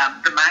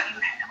the main,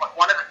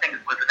 one of the things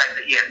was the fact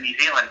that New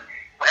Zealand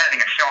were having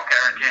a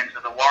shocker in terms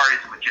of the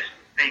Warriors were just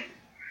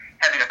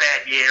having a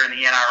bad year in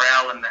the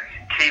NRL, and the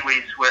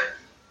Kiwis were,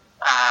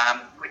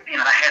 they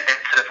had that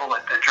sort of all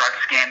the drug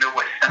scandal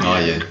with them. Oh,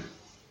 yeah.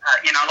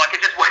 It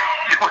just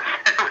it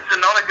was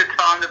not a good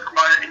time to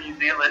promote it in New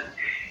Zealand.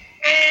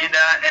 And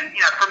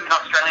from an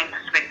Australian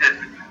perspective,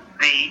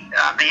 the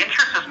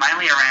interest was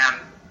mainly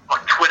around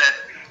like Twitter,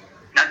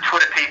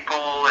 Twitter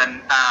people and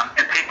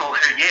people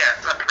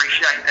who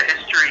appreciate the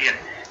history and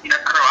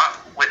grew up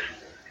with.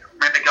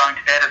 Remember going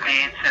to that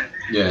event, and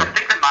I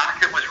think the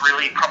market was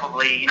really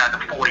probably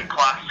the 40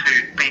 plus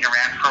who'd been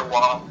around for a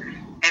while.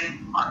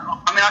 And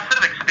I mean, I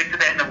sort of expected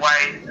that in a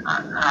way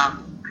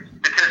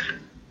because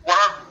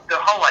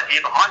the whole idea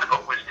behind the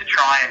book was to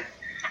try and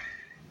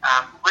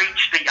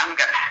reach the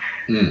younger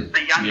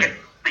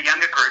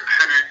group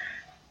who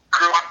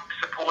grew up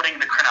supporting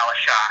the Cronulla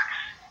Sharks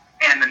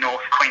and the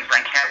North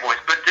Queensland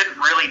Cowboys, but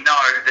didn't really know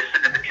the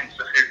significance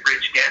of who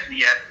Reg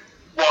Gasnier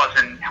was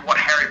and what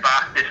Harry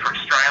Barth did for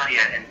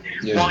Australia. And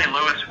Wally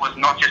Lewis was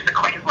not just a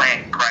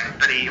Queensland great,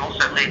 but he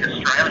also led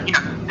Australia.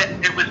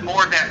 It was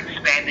more about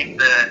expanding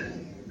the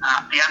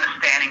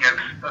understanding of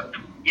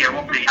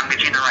the younger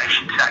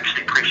generation to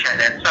actually appreciate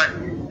that. So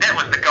that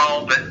was the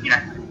goal. But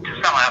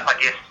sum it up, I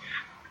guess,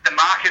 the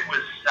market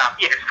was,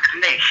 it's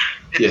niche.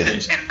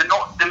 And the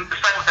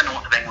same with the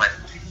north of England.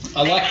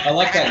 I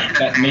like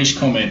that niche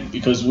comment,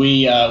 because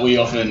we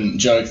often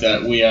joke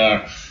that we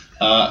are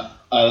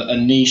a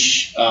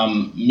niche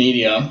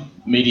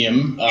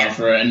medium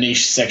for a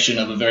niche section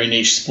of a very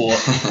niche sport.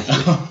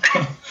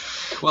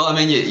 Well, I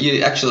mean,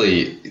 you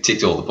actually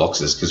ticked all the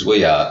boxes, because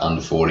we are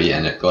under 40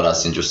 and it got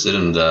us interested,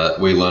 and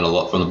we learned a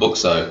lot from the book.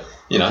 So,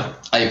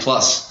 A+.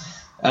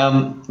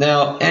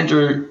 Now,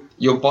 Andrew,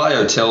 your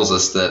bio tells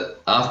us that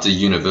after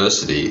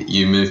university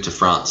you moved to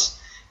France.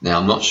 Now,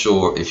 I'm not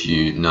sure if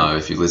you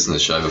listened to the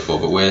show before,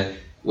 but we're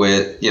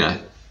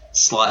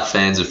slight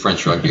fans of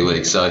French rugby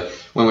league. So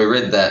when we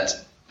read that,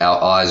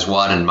 our eyes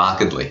widened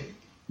markedly.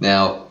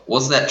 Now,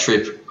 was that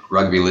trip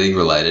rugby league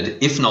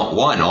related? If not,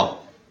 why not?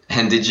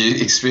 And did you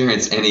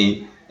experience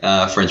any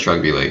French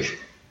rugby league?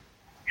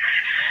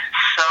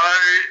 So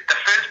the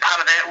first part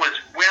of that was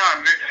when I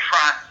moved to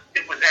France.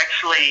 It was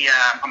actually,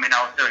 I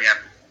was doing a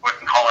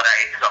working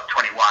holiday because I'm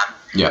 21.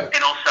 Yeah.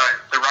 And also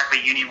the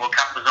Rugby Union World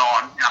Cup was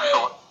on, and I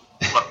thought,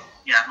 look,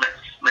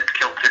 let's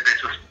kill two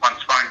birds with one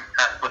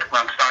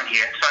stone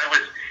here. So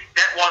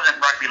that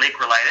wasn't rugby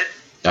league related.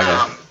 Okay.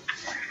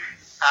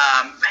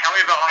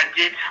 However, I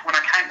did when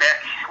I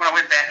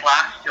went back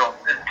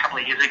a couple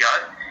of years ago.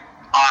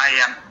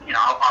 I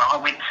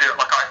went to,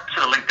 I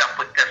sort of linked up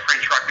with the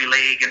French Rugby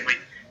League, and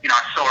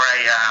I saw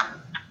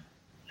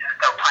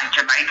they were playing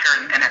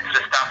Jamaica and that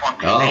sort of stuff on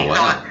TV. Oh, wow.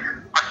 So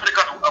I sort of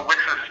got a whiff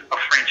of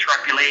French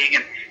Rugby League,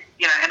 and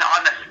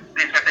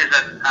there's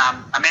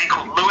a man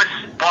called Louis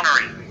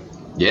Bonnery.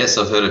 Yes,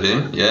 I've heard of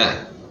him.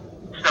 Yeah.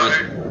 So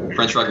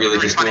French Rugby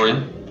League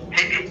historian.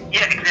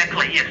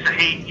 Exactly. Yes. So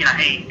he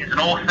is an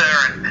author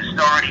and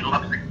historian. He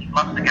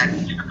loves the game he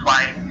used to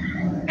play.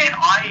 And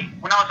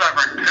when I was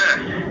over in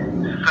Perth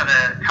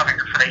covering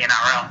for the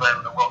NRL,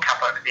 the World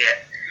Cup over there,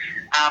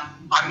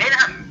 I met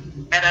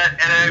him at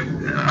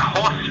a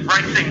horse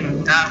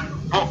racing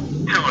book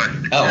tour.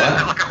 Oh,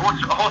 wow. Like a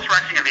horse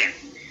racing event.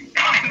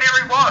 And there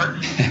he was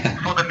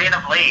for the Men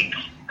of League,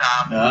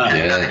 the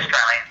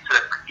Australian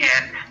sort of,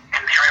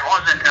 and there he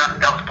was, and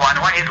I was blown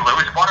away. Here's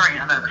Louis Bonnery,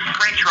 the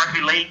French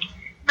Rugby League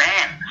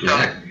man. So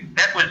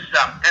that's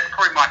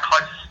probably my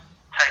closest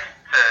taste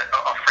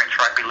of French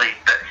Rugby League.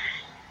 But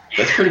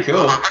that's pretty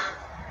cool. I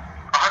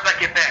hope they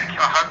get back.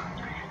 I hope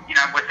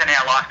within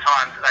our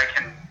lifetimes they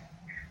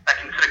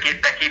can sort of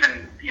get back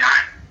even.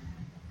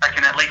 They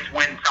can at least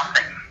win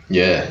something.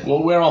 Yeah.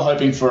 Well, we're all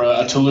hoping for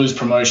a Toulouse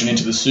promotion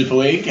into the Super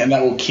League, and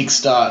that will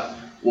kickstart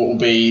what will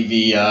be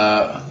the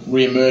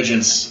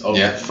re-emergence of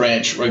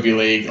French Rugby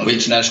League on the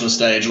international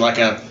stage, like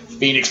a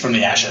phoenix from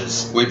the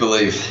ashes. We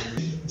believe.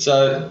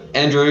 So,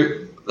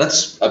 Andrew,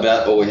 that's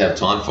about all we have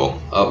time for.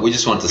 We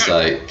just want to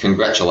say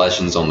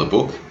congratulations on the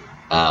book.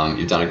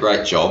 You've done a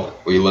great job.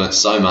 We learnt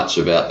so much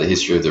about the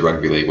history of the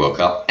Rugby League World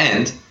Cup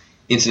and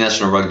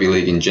international rugby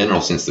league in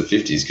general since the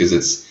 50s, because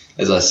it's,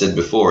 as I said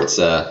before, it's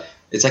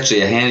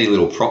actually a handy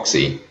little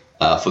proxy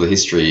for the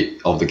history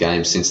of the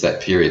game since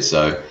that period.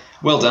 So,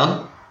 well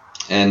done.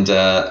 And,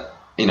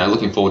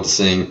 looking forward to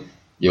seeing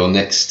your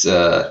next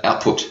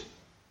output.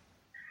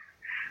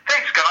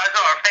 Thanks, guys.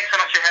 Thanks so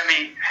much for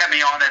having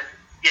me on.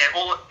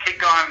 Keep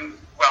going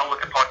well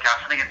with the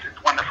podcast. I think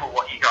it's wonderful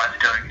what you guys are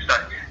doing. So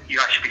you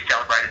guys should be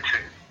celebrated too.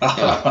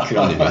 Good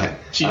on you, mate.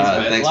 Cheers,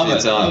 mate. Thanks for your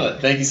time. Love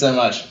it. Thank you so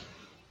much.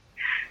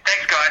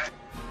 Thanks, guys.